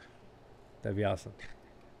 That'd be awesome.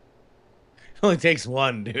 It only takes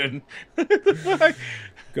one, dude.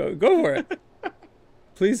 Go for it.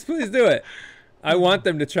 Please do it. I want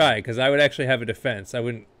them to try, because I would actually have a defense. I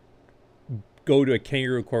wouldn't go to a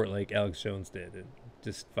kangaroo court like Alex Jones did and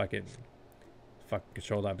just fucking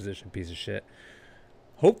controlled opposition piece of shit.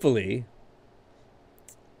 Hopefully,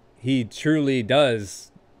 he truly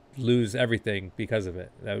does lose everything because of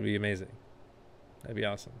it. That would be amazing. That'd be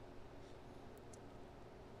awesome.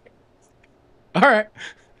 All right.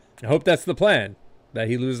 I hope that's the plan, that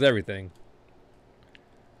he loses everything.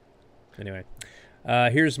 Anyway,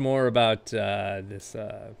 here's more about this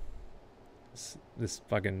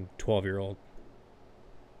fucking 12-year-old.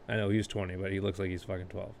 I know he's 20, but he looks like he's fucking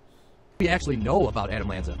 12. We actually know about Adam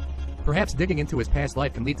Lanza. Perhaps digging into his past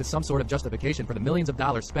life can lead to some sort of justification for the millions of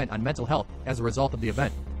dollars spent on mental health as a result of the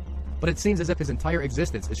event. But it seems as if his entire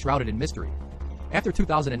existence is shrouded in mystery. After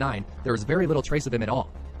 2009, there is very little trace of him at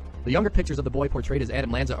all. The younger pictures of the boy portrayed as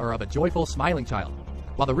Adam Lanza are of a joyful, smiling child,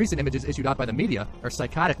 while the recent images issued out by the media are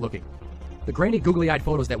psychotic-looking. The grainy, googly-eyed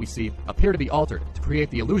photos that we see appear to be altered to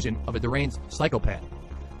create the illusion of a deranged psychopath.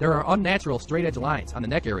 There are unnatural straight-edge lines on the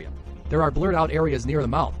neck area. There are blurred-out areas near the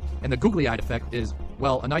mouth, and the googly-eyed effect is,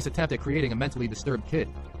 well, a nice attempt at creating a mentally disturbed kid.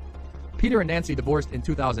 Peter and Nancy divorced in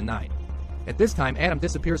 2009. At this time, Adam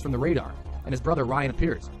disappears from the radar, and his brother Ryan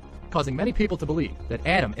appears, causing many people to believe that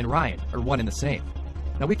Adam and Ryan are one and the same.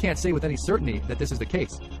 Now, we can't say with any certainty that this is the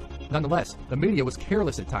case. Nonetheless, the media was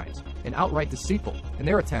careless at times and outright deceitful in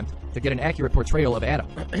their attempt to get an accurate portrayal of Adam.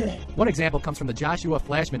 One example comes from the Joshua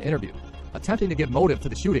Flashman interview. Attempting to give motive to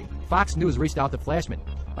the shooting, Fox News reached out to Flashman,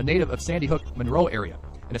 a native of Sandy Hook, Monroe area,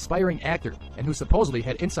 an aspiring actor, and who supposedly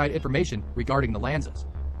had inside information regarding the Lanzas.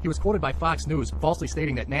 He was quoted by Fox News falsely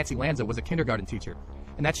stating that Nancy Lanza was a kindergarten teacher,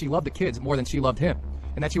 and that she loved the kids more than she loved him,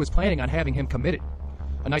 and that she was planning on having him committed.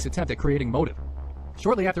 A nice attempt at creating motive.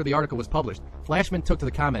 Shortly after the article was published, Flashman took to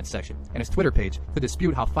the comments section and his Twitter page to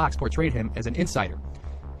dispute how Fox portrayed him as an insider.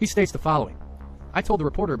 He states the following: I told the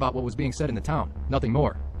reporter about what was being said in the town. Nothing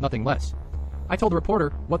more, nothing less. I told the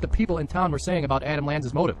reporter what the people in town were saying about Adam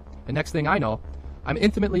Lanza's motive, and next thing I know, I'm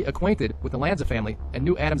intimately acquainted with the Lanza family and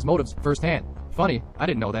knew Adam's motives firsthand. Funny, I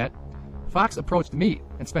didn't know that. Fox approached me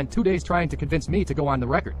and spent 2 days trying to convince me to go on the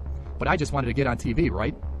record, but I just wanted to get on TV,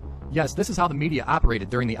 right? Yes, this is how the media operated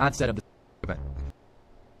during the onset of the event.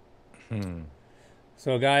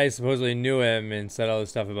 So a guy supposedly knew him and said all this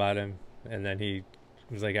stuff about him, and then he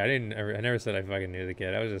was like, I never said I fucking knew the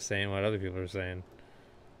kid. I was just saying what other people were saying.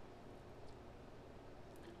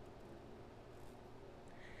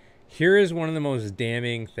 Here is one of the most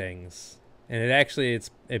damning things, and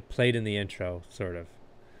it played in the intro, sort of.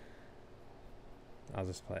 I'll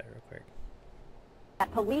just play it real quick.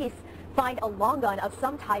 Police find a long gun of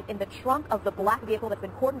some type in the trunk of the black vehicle that's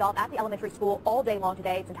been cordoned off at the elementary school all day long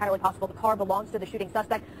today. It's entirely possible the car belongs to the shooting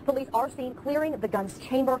suspect. Police are seen clearing the gun's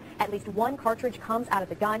chamber. At least one cartridge comes out of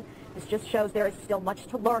the gun. This just shows there is still much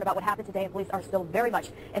to learn about what happened today, and police are still very much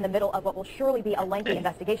in the middle of what will surely be a lengthy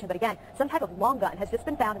investigation. But again, some type of long gun has just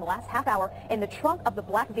been found in the last half hour in the trunk of the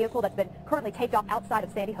black vehicle that's been currently taped off outside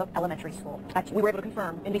of Sandy Hook Elementary School. We were able to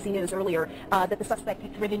confirm, NBC News earlier, that the suspect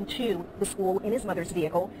had driven to the school in his mother's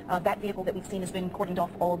vehicle. That vehicle that we've seen has been cordoned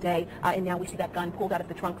off all day, and now we see that gun pulled out of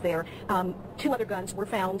the trunk there. 2 other guns were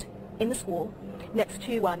found in the school next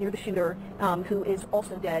to near the shooter, who is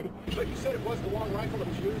also dead. But you said it was the long rifle that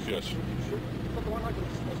was used? Yes. But the long rifle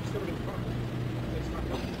was discovered in the car.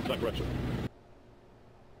 It's not correct, sir.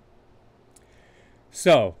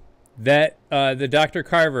 So, that the Dr.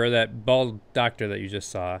 Carver, that bald doctor that you just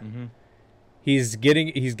saw, he's giving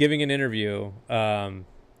an interview, and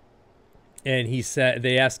he said,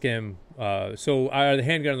 they asked him, so out of the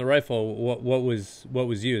handgun and the rifle, what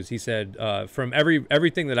was used? He said, from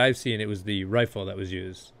everything that I've seen, it was the rifle that was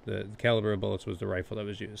used. The caliber of bullets was the rifle that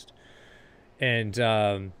was used.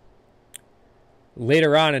 And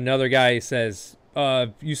later on, another guy says,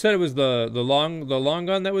 you said it was the long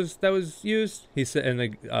gun that was used? He said, and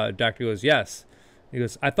the doctor goes, yes. He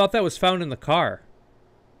goes, I thought that was found in the car,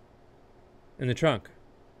 in the trunk.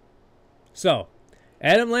 So,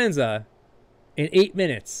 Adam Lanza, in 8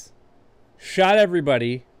 minutes, shot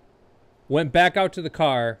everybody, went back out to the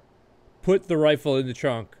car, put the rifle in the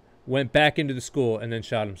trunk, went back into the school, and then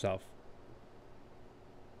shot himself.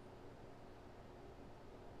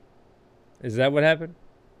 Is that what happened?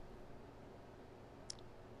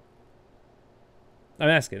 I'm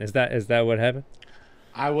asking, is that what happened?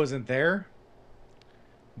 I wasn't there,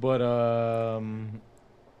 but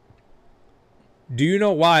do you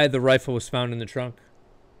know why the rifle was found in the trunk?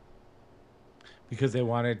 Because they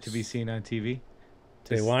wanted it to be seen on TV.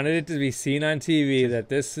 They wanted it to be seen on TV that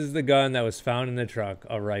this is the gun that was found in the trunk,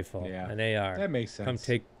 a rifle, an AR. That makes sense.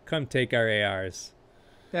 Come take our ARs.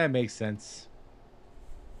 That makes sense.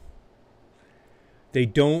 They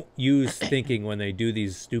don't use thinking when they do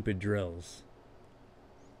these stupid drills.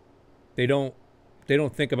 They don't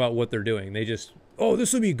think about what they're doing. They just, oh,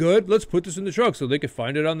 this would be good. Let's put this in the trunk so they could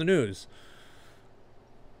find it on the news.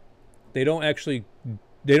 They don't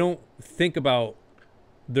think about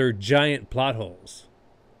their giant plot holes.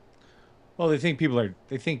 Well, they think people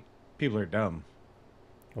are dumb.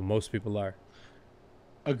 Well, most people are.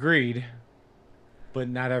 Agreed. But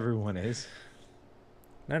not everyone is.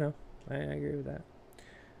 I know. I agree with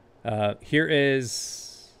that. Here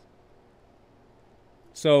is...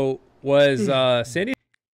 So, was Sandy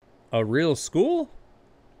a real school?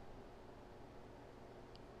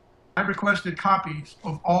 I requested copies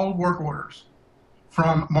of all work orders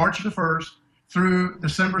from March the 1st through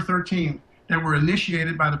December 13th that were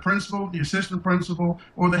initiated by the principal, the assistant principal,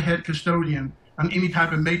 or the head custodian on any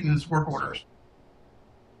type of maintenance work orders.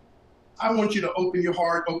 I want you to open your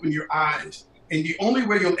heart, open your eyes. And the only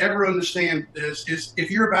way you'll ever understand this is if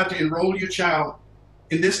you're about to enroll your child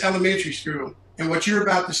in this elementary school and what you're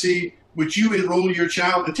about to see, would you enroll your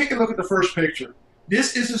child? And take a look at the first picture.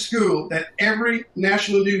 This is a school that every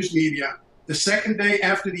national news media, the second day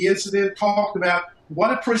after the incident, talked about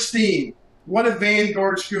what a pristine, what a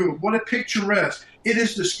vanguard school, what a picturesque. It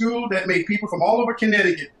is the school that made people from all over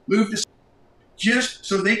Connecticut move to just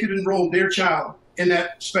so they could enroll their child in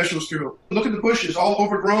that special school. Look at the bushes, all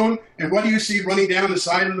overgrown, and what do you see running down the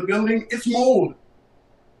side of the building? It's mold.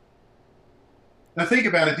 Now think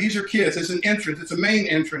about it. These are kids. It's an entrance. It's a main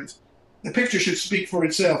entrance. The picture should speak for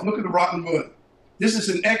itself. Look at the rotten wood. This is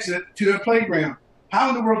an exit to a playground. How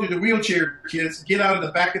in the world do the wheelchair kids get out of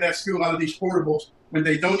the back of that school, out of these portables, when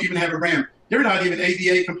they don't even have a ramp? They're not even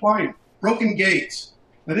ADA compliant. Broken gates.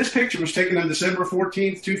 Now, this picture was taken on December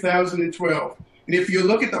 14th, 2012. And if you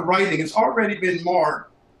look at the writing, it's already been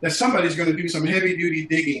marked that somebody's going to do some heavy-duty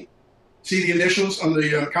digging. See the initials on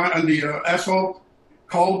the asphalt?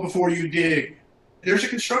 Call before you dig. There's a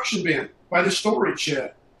construction bin by the storage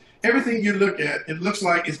shed. Everything you look at, it looks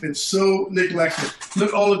like it's been so neglected.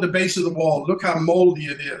 Look all at the base of the wall. Look how moldy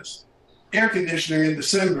it is. Air conditioning in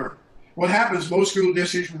December. What happens, most school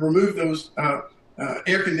districts will remove those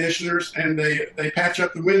air conditioners and they patch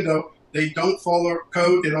up the window. They don't follow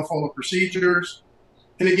code. They don't follow procedures.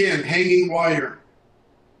 And again, hanging wire.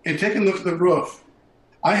 And take a look at the roof.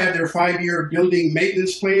 I had their 5-year building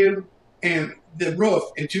maintenance plan, and the roof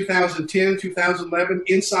in 2010, 2011,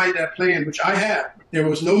 inside that plan, which I had, there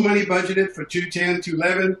was no money budgeted for 210,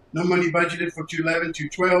 211, no money budgeted for 211,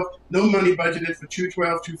 212, no money budgeted for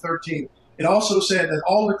 212, 213. It also said that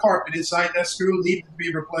all the carpet inside that school needed to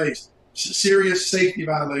be replaced. Serious safety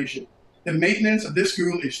violation. The maintenance of this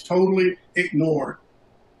school is totally ignored.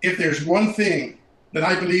 If there's one thing that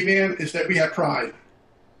I believe in, is that we have pride.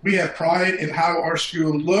 We have pride in how our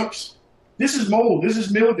school looks. This is mold, this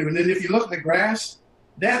is mildew. And then if you look at the grass,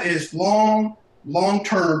 that is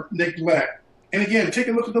long-term neglect. And again, take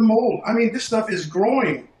a look at the mold. I mean, this stuff is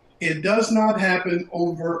growing. It does not happen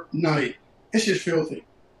overnight. It's just filthy.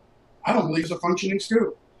 I don't believe it's a functioning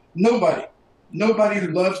school. Nobody who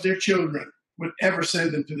loves their children would ever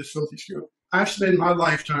send them to this filthy school. I've spent my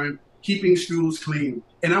lifetime keeping schools clean.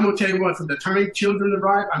 And I'm going to tell you what, from the time children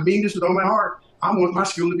arrive, I mean this with all my heart, I want my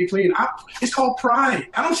school to be clean. It's called pride.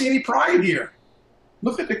 I don't see any pride here.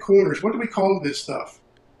 Look at the corners. What do we call this stuff?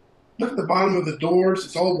 Look at the bottom of the doors.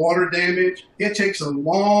 It's all water damage. It takes a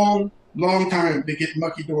long time to get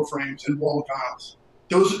mucky door frames and wall tiles.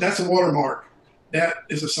 That's a watermark. That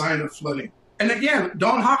is a sign of flooding. And again,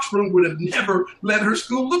 Dawn Hawksprung would have never let her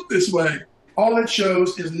school look this way. All it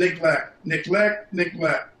shows is neglect, neglect,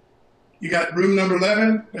 neglect. You got room number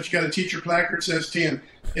 11, but you got a teacher placard that says 10.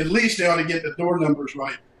 At least they ought to get the door numbers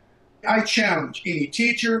right. I challenge any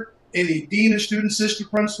teacher, any dean of student,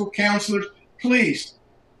 assistant principal, counselors, please,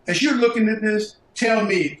 as you're looking at this, tell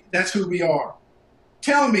me that's who we are.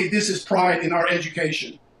 Tell me this is pride in our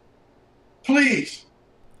education. Please.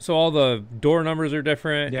 So all the door numbers are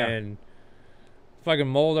different and fucking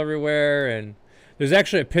mold everywhere. And there's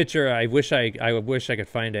actually a picture. I wish I could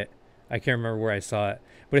find it. I can't remember where I saw it,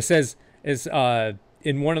 but it says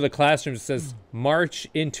in one of the classrooms, it says March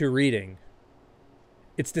into reading.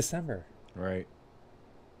 It's December. Right.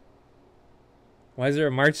 Why is there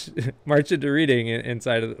a march into reading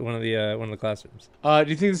inside of one of the classrooms? Do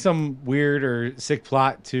you think there's some weird or sick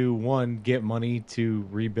plot to, one, get money to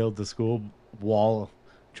rebuild the school wall,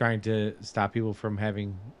 trying to stop people from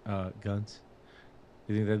having guns?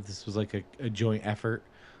 Do you think that this was like a joint effort?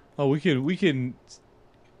 Oh, we can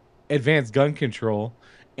advance gun control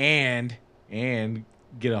and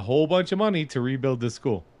get a whole bunch of money to rebuild the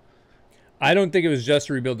school. I don't think it was just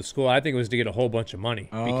to rebuild the school. I think it was to get a whole bunch of money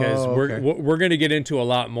because we're going to get into a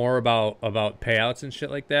lot more about payouts and shit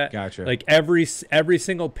like that. Gotcha. Like every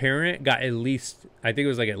single parent got at least, I think it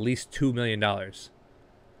was like at least $2 million.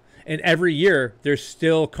 And every year they're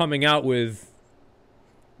still coming out with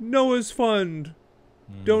Noah's Fund.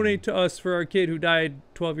 Donate to us for our kid who died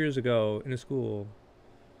 12 years ago in a school.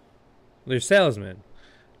 They're salesmen.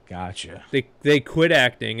 Gotcha. They quit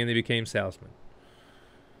acting and they became salesmen.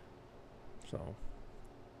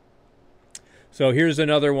 So here's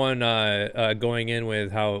another one going in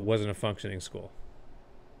with how it wasn't a functioning school.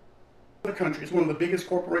 The country, it's one of the biggest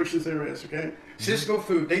corporations there is, okay? Cisco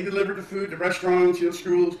Food, they deliver the food to restaurants,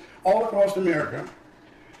 schools, all across America.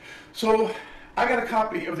 So I got a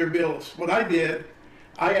copy of their bills. What I did,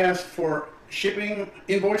 I asked for shipping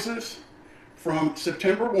invoices from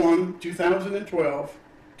September 1, 2012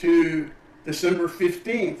 to December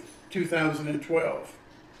 15th, 2012.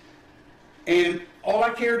 And all I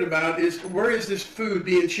cared about is, where is this food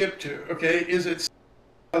being shipped to, okay? Is it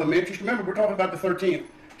elementary? Remember, we're talking about the 13th.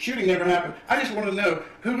 Shooting never happened. I just want to know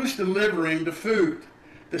who's delivering the food.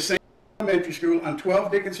 The same elementary school on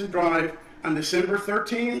 12 Dickinson Drive on December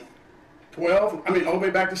 13th, all the way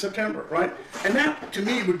back to September, right? And that, to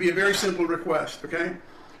me, would be a very simple request, okay?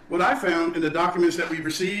 What I found in the documents that we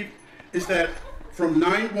received is that from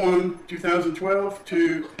 9/1/2012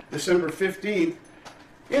 to December 15th,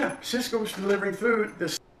 Cisco was delivering food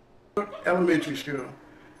to elementary school.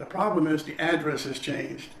 The problem is the address has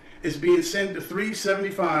changed. It's being sent to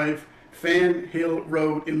 375 Fan Hill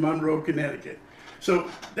Road in Monroe, Connecticut. So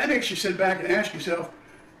that makes you sit back and ask yourself,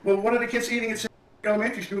 well, what are the kids eating at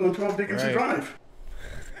elementary school on 12 Dickinson Drive?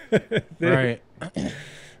 Right.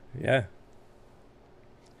 Yeah.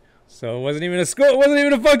 So it wasn't even a school. It wasn't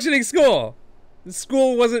even a functioning school. The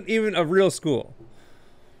school wasn't even a real school.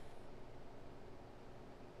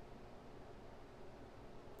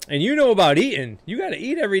 And you know about eating. You got to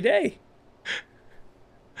eat every day.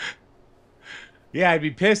 Yeah, I'd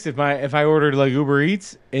be pissed if I ordered like Uber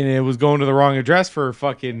Eats and it was going to the wrong address for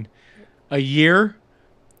fucking a year.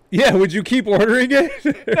 Yeah, would you keep ordering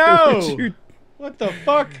it? No. What the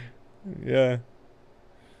fuck? Yeah.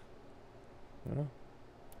 Well,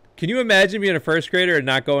 can you imagine being a first grader and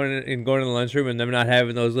not going to the lunchroom and them not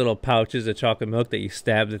having those little pouches of chocolate milk that you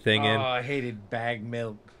stab the thing in? Oh, I hated bag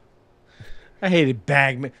milk. I hated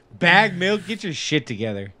bag milk. Bag milk, get your shit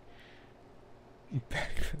together.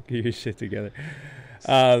 Get your shit together.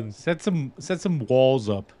 Set some walls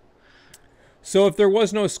up. So if there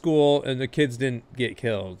was no school and the kids didn't get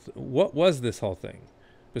killed, what was this whole thing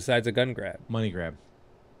besides a gun grab? Money grab.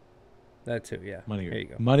 That too, yeah. Money grab. There you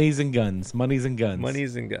go. Monies and guns. Monies and guns.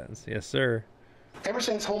 Monies and guns. Yes, sir. Ever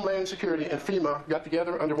since Homeland Security and FEMA got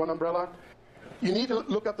together under one umbrella, you need to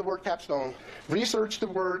look up the word capstone. Research the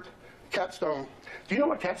word capstone. Do you know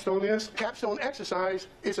what capstone is? Capstone exercise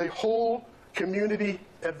is a whole community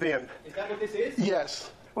event. Is that what this is?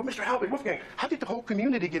 Yes. Well, Mr. Halbig, Wolfgang, how did the whole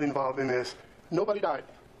community get involved in this? Nobody died.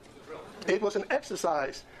 It was an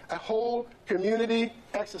exercise, a whole community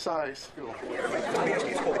exercise.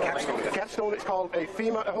 Capstone is called a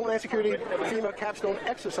FEMA, a Homeland Security FEMA capstone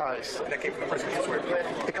exercise. And that came from the president's word.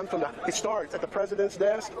 It comes from it starts at the president's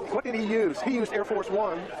desk. What did he use? He used Air Force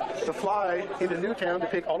One to fly into Newtown to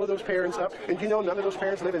pick all of those parents up. And you know none of those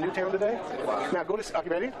parents live in Newtown today? Now are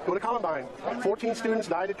you ready? Go to Columbine. 14 students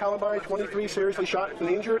died at Columbine, 23 seriously shot and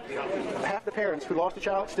injured. Half the parents who lost a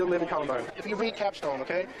child still live in Columbine. If you read capstone,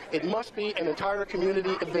 okay, it must be an entire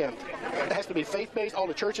community event. It has to be faith-based. All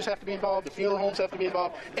the churches have to be involved. The funeral homes have to be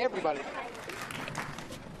involved. Everybody.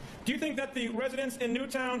 Do you think that the residents in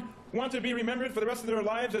Newtown want to be remembered for the rest of their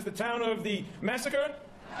lives as the town of the massacre?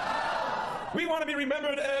 We want to be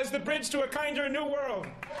remembered as the bridge to a kinder new world.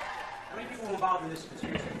 How many people are involved in this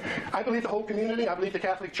conspiracy? I believe the whole community. I believe the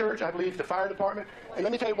Catholic Church. I believe the fire department. And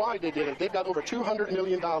let me tell you why they did it. They've got over $200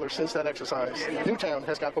 million since that exercise. Newtown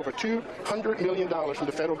has got over $200 million from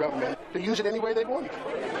the federal government to use it any way they want.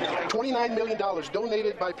 $29 million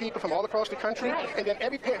donated by people from all across the country. And then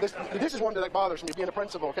every parent, this is one that bothers me being a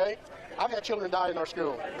principal, okay? I've had children die in our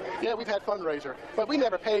school. Yeah, we've had fundraiser. But we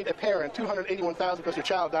never paid a parent $281,000 because their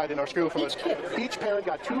child died in our school from us. Each parent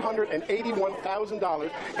got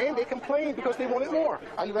 $281,000 and they complained because they wanted more.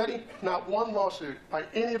 Are you ready? Not one lawsuit by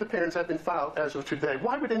any of the parents have been filed as of today.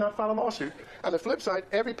 Why would they not file a lawsuit? On the flip side,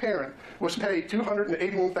 every parent was paid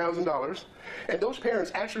 $281,000, and those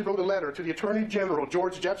parents actually wrote a letter to the Attorney General,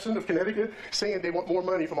 George Jepson of Connecticut, saying they want more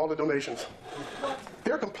money from all the donations.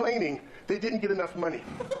 They're complaining they didn't get enough money.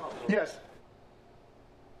 Yes.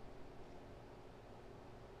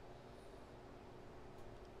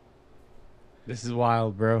 This is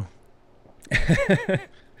wild, bro.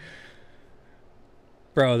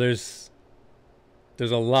 Bro, there's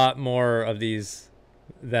a lot more of these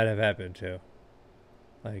that have happened too.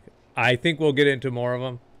 Like, I think we'll get into more of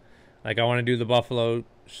them. Like, I want to do the Buffalo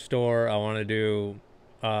store. I want to do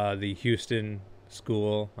the Houston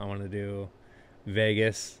school. I want to do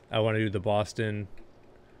Vegas. I want to do the Boston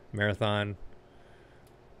Marathon.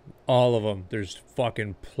 All of them. There's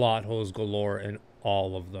fucking plot holes galore in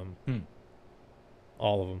all of them.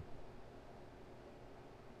 All of them.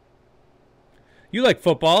 You like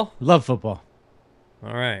football? Love football.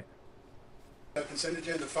 All right. Consent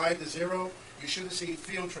agenda 5-0. You should have seen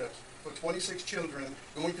field trips for 26 children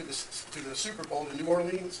going to the Super Bowl in New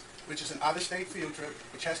Orleans, which is an out-of-state field trip,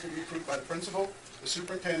 which has to be approved by the principal, the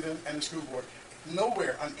superintendent, and the school board.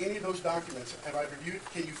 Nowhere on any of those documents have I reviewed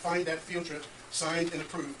can you find that field trip signed and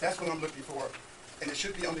approved. That's what I'm looking for. And it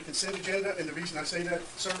should be on the consent agenda. And the reason I say that,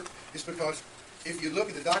 sir, is because if you look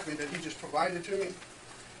at the document that he just provided to me,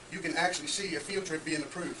 you can actually see a field trip being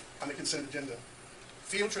approved on the consent agenda.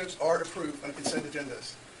 Field trips are approved on consent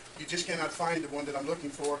agendas. You just cannot find the one that I'm looking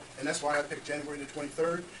for, and that's why I picked January the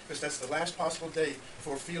 23rd, because that's the last possible date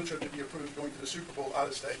for a field trip to be approved going to the Super Bowl out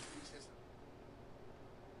of state.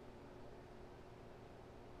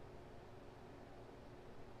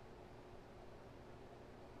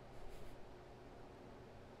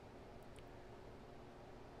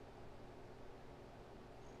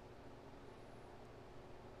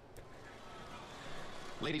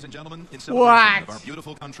 Ladies and gentlemen, in celebration of our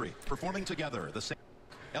beautiful country, performing together the same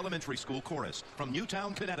elementary school chorus from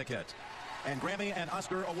Newtown, Connecticut, and Grammy and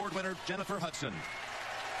Oscar award winner Jennifer Hudson.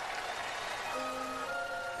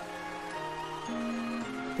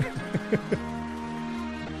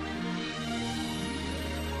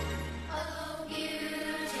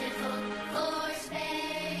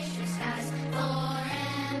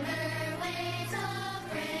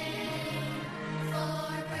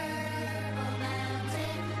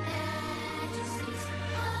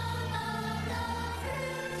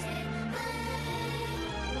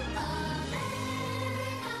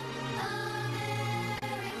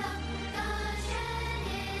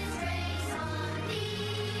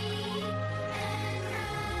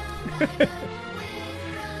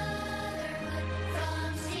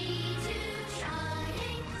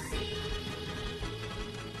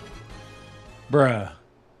 Bruh.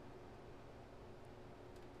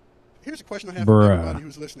 Here's a question I have for everybody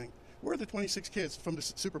who's listening. Where are the 26 kids from the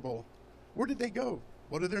Super Bowl? Where did they go?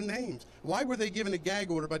 What are their names? Why were they given a gag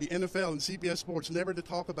order by the NFL and CBS Sports never to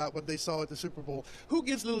talk about what they saw at the Super Bowl? Who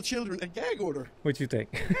gives little children a gag order? What you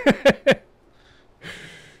think?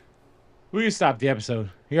 We can stop the episode.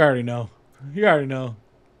 You already know. You already know.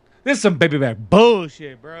 This is some baby back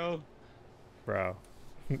bullshit, bro. Bro.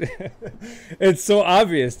 It's so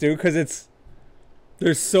obvious, dude, because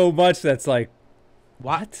there's so much that's like,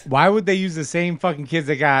 what? Why would they use the same fucking kids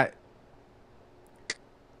that got...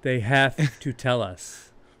 They have to tell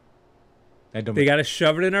us. They got to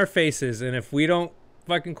shove it in our faces, and if we don't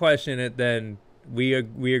fucking question it, then we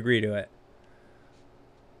agree to it.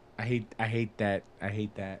 I hate that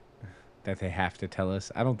they have to tell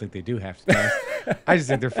us. I don't think they do have to tell us. I just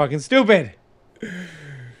think they're fucking stupid.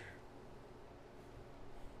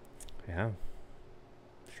 Yeah.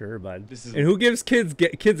 Sure, bud. And who gives kids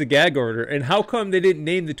a gag order? And how come they didn't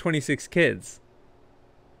name the 26 kids?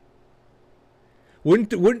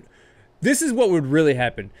 Wouldn't this is what would really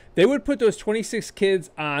happen. They would put those 26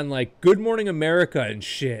 kids on like Good Morning America and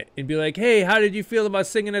shit and be like, hey, how did you feel about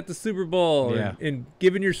singing at the Super Bowl and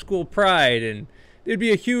giving your school pride? And it'd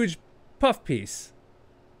be a huge puff piece.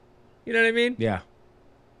 You know what I mean? Yeah.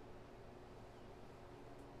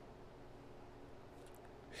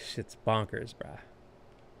 Shit's bonkers, bruh.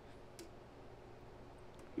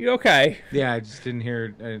 You okay? Yeah, I just didn't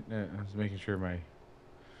hear. I was making sure my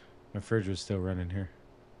fridge was still running here.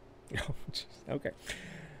 Oh, geez. Okay.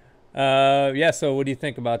 Yeah. So, what do you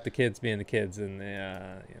think about the kids being the kids and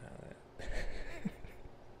the,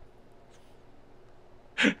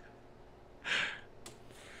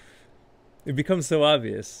 it becomes so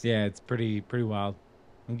obvious. Yeah, it's pretty wild.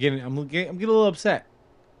 I'm getting a little upset.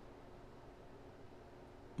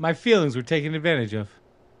 My feelings were taken advantage of.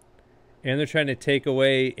 And they're trying to take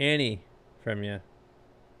away Annie from you.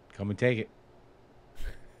 Come and take it.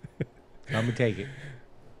 Come and take it.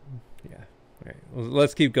 Yeah. All right. Well,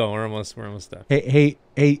 let's keep going. We're almost done. Hey,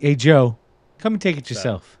 Joe. Come and take it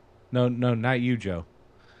yourself. No, not you, Joe.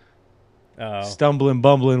 Oh. Stumbling,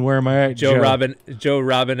 bumbling. Where am I at, Joe? Joe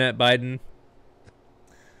Robinette Biden.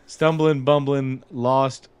 Stumbling, bumbling,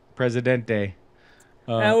 lost Presidente.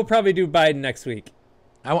 We'll probably do Biden next week.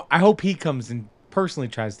 I hope he comes and personally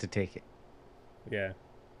tries to take it. Yeah.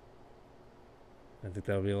 I think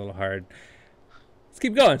that'll be a little hard. Let's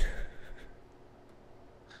keep going.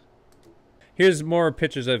 Here's more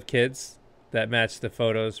pictures of kids that match the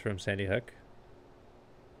photos from Sandy Hook.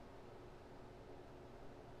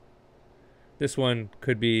 This one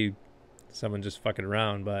could be someone just fucking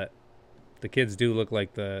around, but the kids do look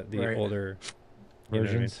like the right. older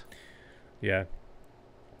versions. You know what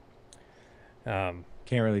I mean? Yeah.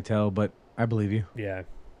 Can't really tell, but I believe you. Yeah.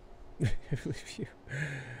 I believe you.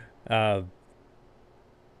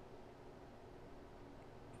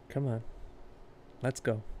 Come on. Let's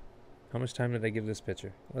go. How much time did I give this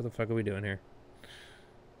picture? What the fuck are we doing here?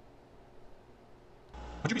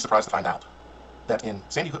 Would you be surprised to find out that in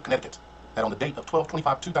Sandy Hook, Connecticut, that on the date of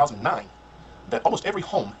 12/25/2009, that almost every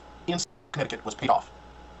home in Connecticut was paid off?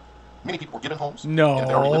 Many people were given homes. No. And if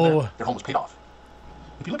they already lived there, their home was paid off.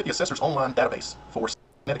 If you look at the assessor's online database for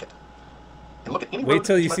Connecticut, and look at any wait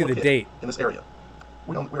till you see the date in this area.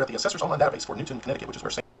 We're at the assessor's online database for Newton, Connecticut, which is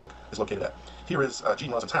where Sandy Hook is located at. Here is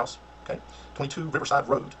Gene Rosin's house. Okay, 22 Riverside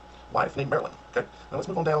Road. Wife named Marilyn. Okay, now let's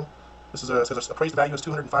move on down. This is says appraised value is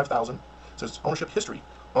 $205,000. Says ownership history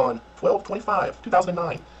on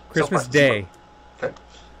 12/25/2009. Christmas Day. Okay,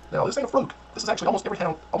 now this ain't a fluke. This is actually almost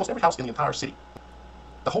every house in the entire city.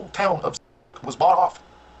 The whole town of was bought off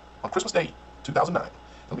on Christmas Day 2009.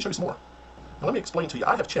 Let me show you some more. Now let me explain to you.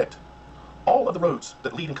 I have checked all of the roads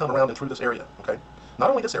that lead and come around and through this area. Okay, not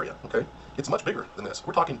only this area. Okay, it's much bigger than this.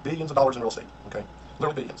 We're talking billions of dollars in real estate. Okay,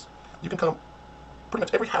 literally billions. You can come. Pretty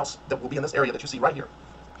much every house that will be in this area that you see right here.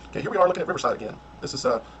 Okay, here we are looking at Riverside again. This is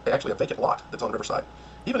actually a vacant lot that's on Riverside.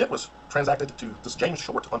 Even it was transacted to this James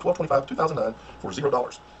Short on 12/25/2009 for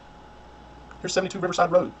 $0. Here's 72 Riverside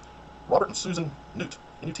Road. Robert and Susan Newt,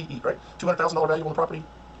 N-U-T-E, right? $200,000 value on the property.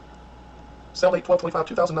 Sale date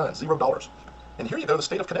 12/25/2009, $0. And here you go, the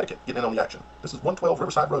state of Connecticut getting in on the action. This is 112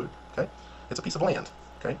 Riverside Road, okay? It's a piece of land,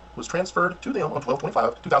 okay? Was transferred to them on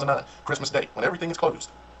 12/25/2009, Christmas Day, when everything is closed.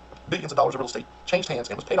 Billions of dollars of real estate changed hands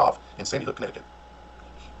and was paid off in Sandy Hook, Connecticut.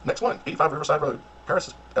 Next one, 85 Riverside Road.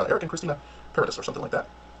 Eric and Christina Paradis or something like that.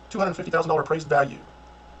 $250,000 appraised value.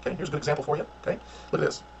 Okay, here's a good example for you. Okay, look at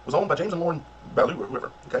this. It was owned by James and Lauren Ballou or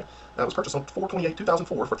whoever. Okay, it was purchased on 4/28/2004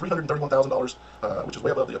 for $331,000, which is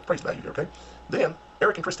way above the appraised value here. Okay, then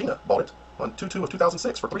Eric and Christina bought it on 2/2 of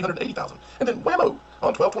 2006 for $380,000, and then whammo,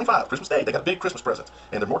 on 12/25 Christmas Day they got a big Christmas present,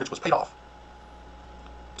 and their mortgage was paid off.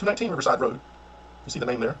 219 Riverside Road. You see the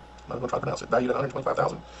name there? I'm going to try to pronounce it. Valued at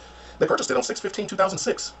 $125,000. They purchased it on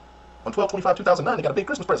 6/15/2006. On 12/25/2009 they got a big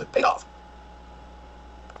Christmas present, paid off.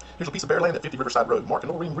 Here's a piece of bare land at 50 Riverside Road. Mark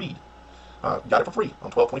and Noreen Reed got it for free on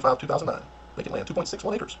 12/25/2009. Vacant land,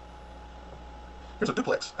 2.61 acres. Here's a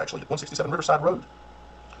duplex, actually, at 167 Riverside Road.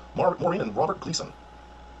 Maureen and Robert Gleason.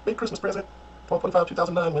 Big Christmas present,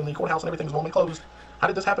 12/25/2009, when the courthouse and everything was normally closed. How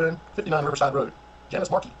did this happen? 59 Riverside Road. Janice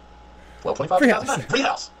Markey. 12/25/2009. Free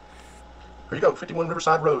house. Here you go, 51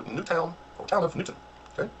 Riverside Road, Newtown, or town of Newton.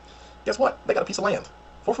 Okay. Guess what? They got a piece of land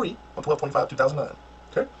for free on 12/25/2009.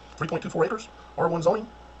 Okay. 3.24 acres, R1 zoning.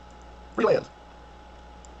 Free land.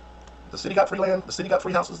 The city got free land. The city got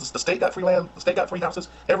free houses. The state got free land. The state got free houses.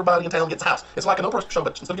 Everybody in town gets a house. It's like an Oprah show,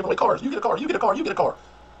 but instead of giving away cars, you get a car, you get a car, you get a car.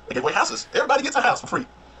 They give away houses. Everybody gets a house for free.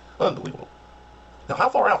 Unbelievable. Now, how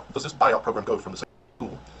far out does this buyout program go from the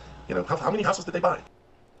school? You know, how many houses did they buy?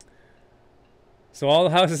 So all the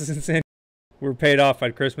houses in San were paid off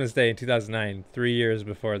on Christmas Day in 2009, 3 years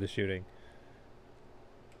before the shooting.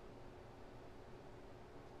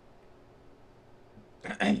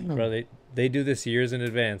 Bro, they do this years in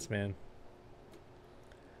advance, man.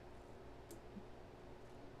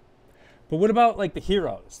 But what about like the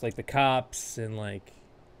heroes, like the cops, and like,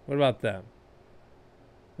 what about them?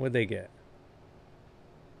 What'd they get?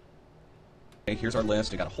 Here's our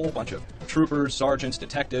list. We got a whole bunch of troopers, sergeants,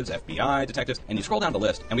 detectives, FBI detectives, and you scroll down the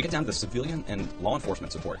list, and we get down to the civilian and law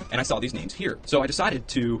enforcement support. And I saw these names here. So I decided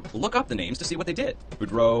to look up the names to see what they did.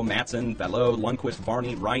 Boudreaux, Matson, Vallot, Lundquist,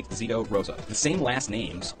 Varney, Wright, Zito, Rosa. The same last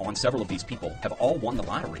names on several of these people have all won the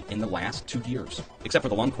lottery in the last 2 years, except for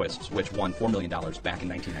the Lundquists, which won $4 million back in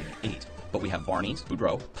 1998. But we have Varney's,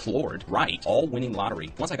 Boudreaux, Plord, Wright, all winning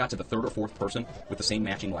lottery. Once I got to the third or fourth person with the same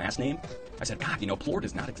matching last name, I said, God, you know, Plord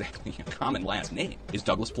is not exactly a common last name. Is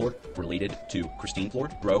Douglas Plord related to Christine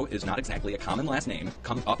Plord? Boudreaux is not exactly a common last name.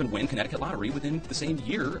 Come up and win Connecticut lottery within the same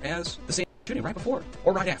year as the same shooting right before,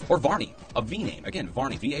 or right after. Or Varney, a V name. Again,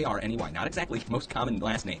 Varney, V-A-R-N-E-Y, not exactly the most common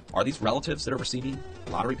last name. Are these relatives that are receiving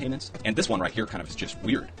lottery payments? And this one right here kind of is just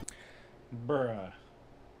weird. Bruh.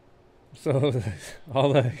 So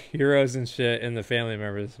all the heroes and shit and the family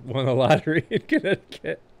members won the lottery in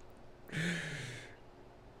Connecticut.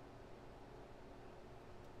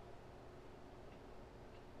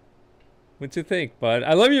 What'd you think, bud?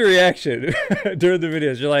 I love your reaction during the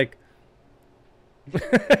videos. You're like,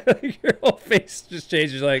 your whole face just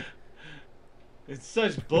changes. You're like, it's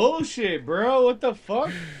such bullshit, bro. What the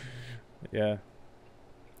fuck? Yeah.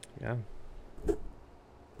 Yeah.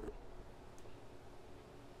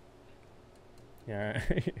 Yeah.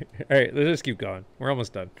 All right, let's just keep going. We're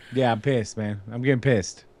almost done. Yeah, I'm pissed, man. I'm getting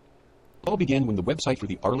pissed. It all began when the website for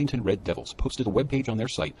the Arlington Red Devils posted a webpage on their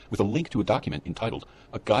site with a link to a document entitled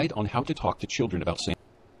A Guide on How to Talk to Children About Sandy.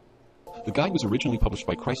 The guide was originally published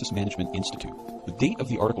by Crisis Management Institute. The date of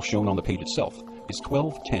the article shown on the page itself is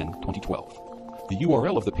 12/10/2012. The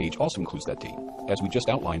URL of the page also includes that date. As we just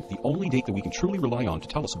outlined, the only date that we can truly rely on to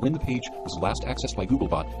tell us when the page was last accessed by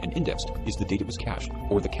Googlebot and indexed is the date it was cached,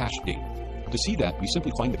 or the cached date. To see that, we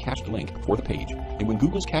simply find the cached link for the page, and when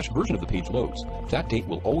Google's cached version of the page loads, that date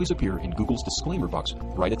will always appear in Google's disclaimer box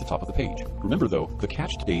right at the top of the page. Remember though, the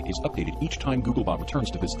cached date is updated each time Googlebot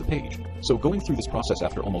returns to visit the page, so going through this process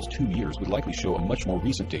after almost 2 years would likely show a much more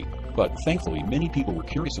recent date. But thankfully, many people were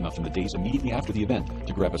curious enough in the days immediately after the event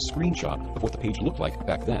to grab a screenshot of what the page looked like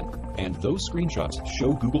back then, and those screenshots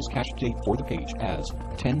show Google's cached date for the page as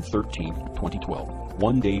 10/13/2012,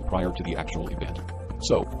 1 day prior to the actual event.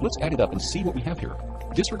 So, let's add it up and see what we have here.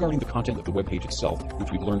 Disregarding the content of the webpage itself,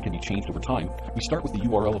 which we've learned can be changed over time, we start with the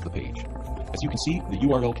URL of the page. As you can see, the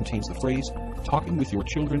URL contains the phrase, talking with your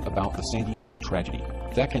children about the Sandy tragedy.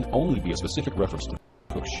 That can only be a specific reference to the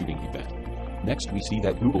Cook shooting event. Next, we see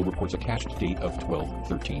that Google reports a cached date of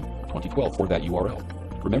 12/13/2012 for that URL.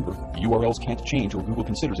 Remember, URLs can't change or Google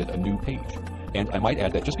considers it a new page. And I might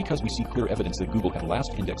add that just because we see clear evidence that Google had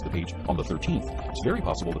last indexed the page on the 13th, it's very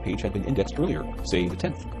possible the page had been indexed earlier, say the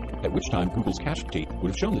 10th, at which time Google's cached date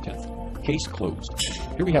would have shown the 10th. Case closed.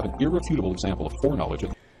 Here we have an irrefutable example of foreknowledge.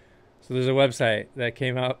 So there's a website that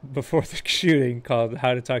came out before the shooting called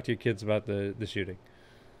How to Talk to Your Kids About the Shooting.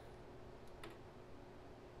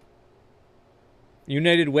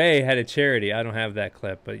 United Way had a charity. I don't have that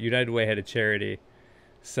clip, but United Way had a charity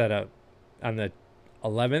set up on the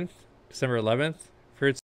 11th, December 11th, for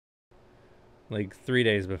its like 3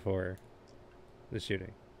 days before the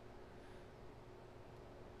shooting.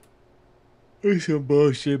 It's some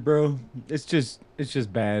bullshit, bro. It's just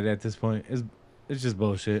bad at this point. It's just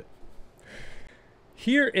bullshit.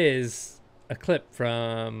 Here is a clip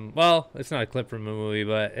from, well, it's not a clip from a movie,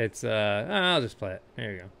 but it's I'll just play it.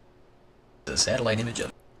 There you go. The satellite image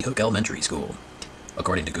of Hook Elementary School.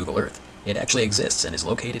 According to Google Earth, it actually exists and is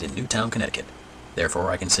located in Newtown, Connecticut.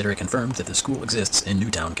 Therefore, I consider it confirmed that the school exists in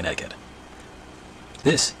Newtown, Connecticut.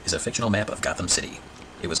 This is a fictional map of Gotham City.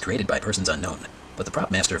 It was created by persons unknown, but the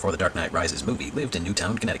prop master for the Dark Knight Rises movie lived in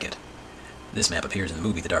Newtown, Connecticut. This map appears in the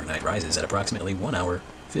movie The Dark Knight Rises at approximately 1 hour,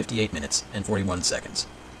 58 minutes, and 41 seconds.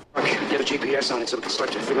 Get a GPS on it so we can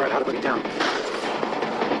start to figure out how to bring it down.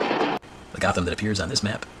 The Gotham that appears on this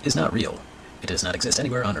map is not real. It does not exist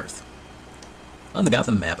anywhere on Earth. On the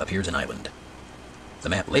Gotham map appears an island. The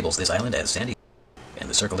map labels this island as Sandy, and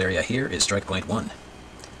the circle area here is Strike Point 1.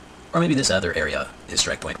 Or maybe this other area is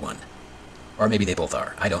Strike Point 1. Or maybe they both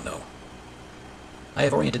are, I don't know. I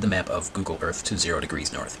have oriented the map of Google Earth to 0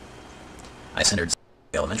 degrees north. I centered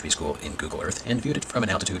Elementary School in Google Earth and viewed it from an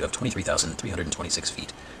altitude of 23,326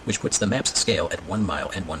 feet, which puts the map's scale at 1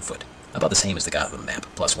 mile and 1 foot, about the same as the Gotham map,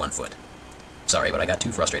 plus 1 foot. Sorry, but I got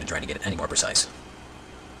too frustrated trying to get it any more precise.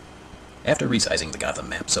 After resizing the Gotham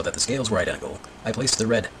map so that the scales were identical, I placed the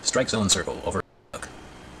red strike zone circle over Hook.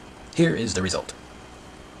 Here is the result.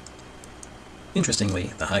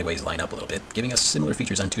 Interestingly, the highways line up a little bit, giving us similar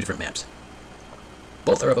features on two different maps.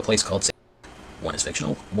 Both are of a place called Sandy. One is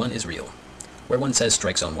fictional, one is real. Where one says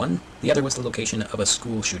Strike Zone 1, the other was the location of a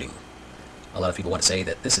school shooting. A lot of people want to say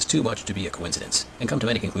that this is too much to be a coincidence, and come to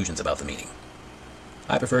many conclusions about the meaning.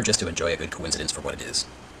 I prefer just to enjoy a good coincidence for what it is.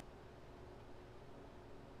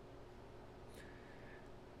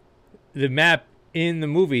 The map in the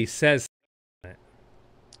movie says it.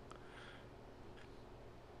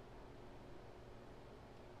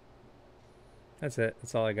 That's it.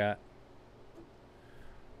 That's all I got.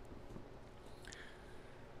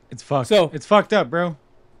 It's fucked. So it's fucked up, bro.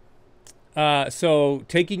 So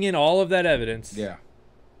taking in all of that evidence. Yeah.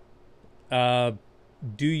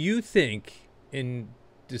 Do you think in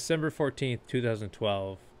December 14th,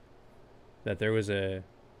 2012, that there was a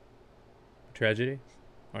tragedy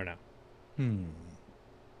or no?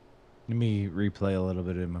 Let me replay a little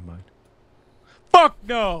bit in my mind. Fuck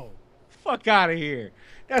no! Fuck out of here.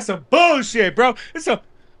 That's some bullshit, bro. It's a...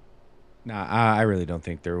 Nah, I really don't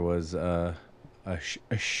think there was a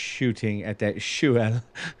shooting at that shoe.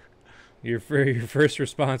 Your first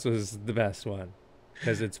response was the best one,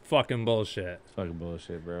 because it's fucking bullshit. It's fucking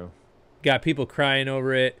bullshit, bro. Got people crying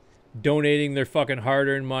over it, donating their fucking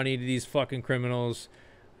hard-earned money to these fucking criminals,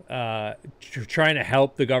 trying to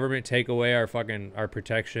help the government take away our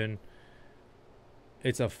protection.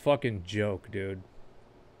 It's a fucking joke, dude.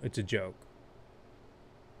 It's a joke.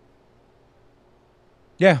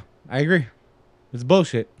 Yeah, I agree. It's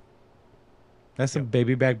bullshit. That's some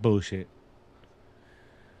baby back bullshit.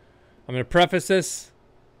 I'm going to preface this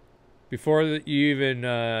before you even...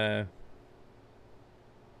 well,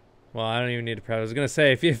 I don't even need to preface. I was going to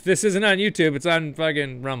say, if this isn't on YouTube, it's on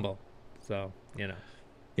fucking Rumble. So, you know.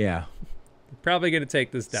 Yeah. Probably going to take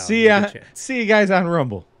this down. See you guys on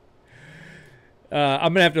Rumble.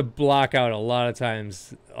 I'm going to have to block out a lot of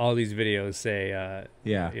times. All these videos say,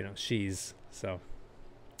 yeah, you know, she's. So.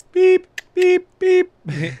 Beep, beep, beep.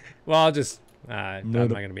 Well, I'll just... I'm not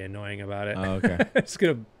going to be annoying about it. Oh, okay. I'm just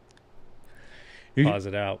going to pause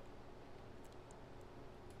it out.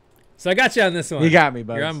 So I got you on this one. You got me,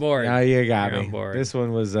 bud. You're on board. Yeah, you got You're me. on board. This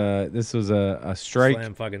one was a strike.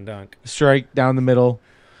 Slam fucking dunk. Strike down the middle.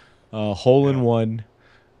 Hole in one.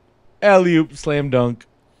 Alley-oop, slam dunk.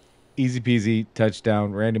 Easy peasy,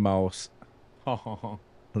 touchdown. Randy Moss.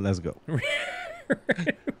 Let's go.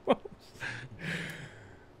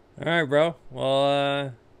 All right, bro.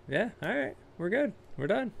 Well, yeah. All right. We're good. We're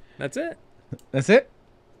done. That's it. That's it?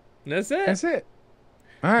 That's it. That's it.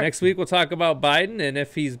 All right. Next week we'll talk about Biden and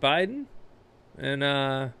if he's Biden. And,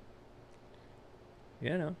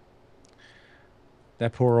 you know.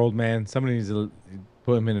 That poor old man. Somebody needs to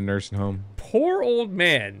put him in a nursing home. Poor old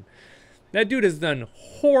man. That dude has done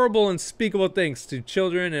horrible, unspeakable things to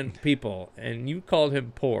children and people, and you called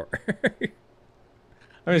him poor.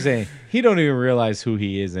 I'm just saying, he don't even realize who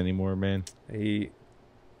he is anymore, man.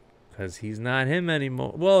 Because he's not him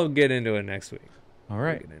anymore. We'll get into it next week. All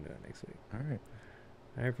right. We'll get into it next week. All right.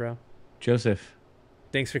 All right, bro. Joseph.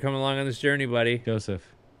 Thanks for coming along on this journey, buddy.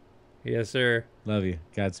 Joseph. Yes, sir. Love you.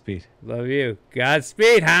 Godspeed. Love you.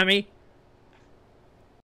 Godspeed, homie.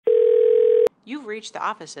 You've reached the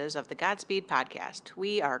offices of the Godspeed Podcast.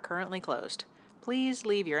 We are currently closed. Please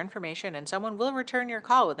leave your information and someone will return your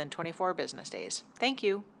call within 24 business days. Thank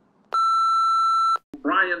you.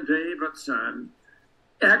 Brian Davidson.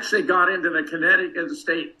 actually got into the Connecticut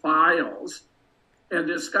state files and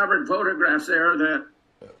discovered photographs there that,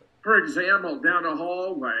 for example, down a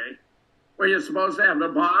hallway where you're supposed to have the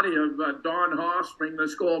body of Dawn Hoffspring, the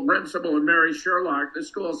school principal, and Mary Sherlock, the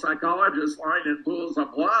school psychologist, lying in pools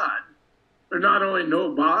of blood. There are not only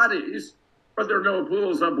no bodies, but there are no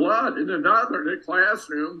pools of blood. In another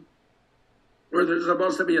classroom where there's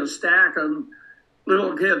supposed to be a stack of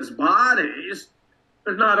little kids' bodies,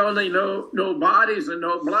 there's not only no bodies and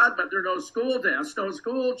no blood, but there are no school desks, no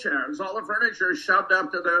school chairs. All the furniture is shoved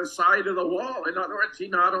up to the side of the wall. In other words, he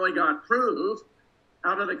not only got proof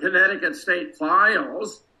out of the Connecticut state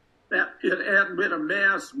files that it hadn't been a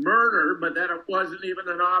mass murder, but that it wasn't even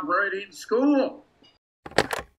an operating school.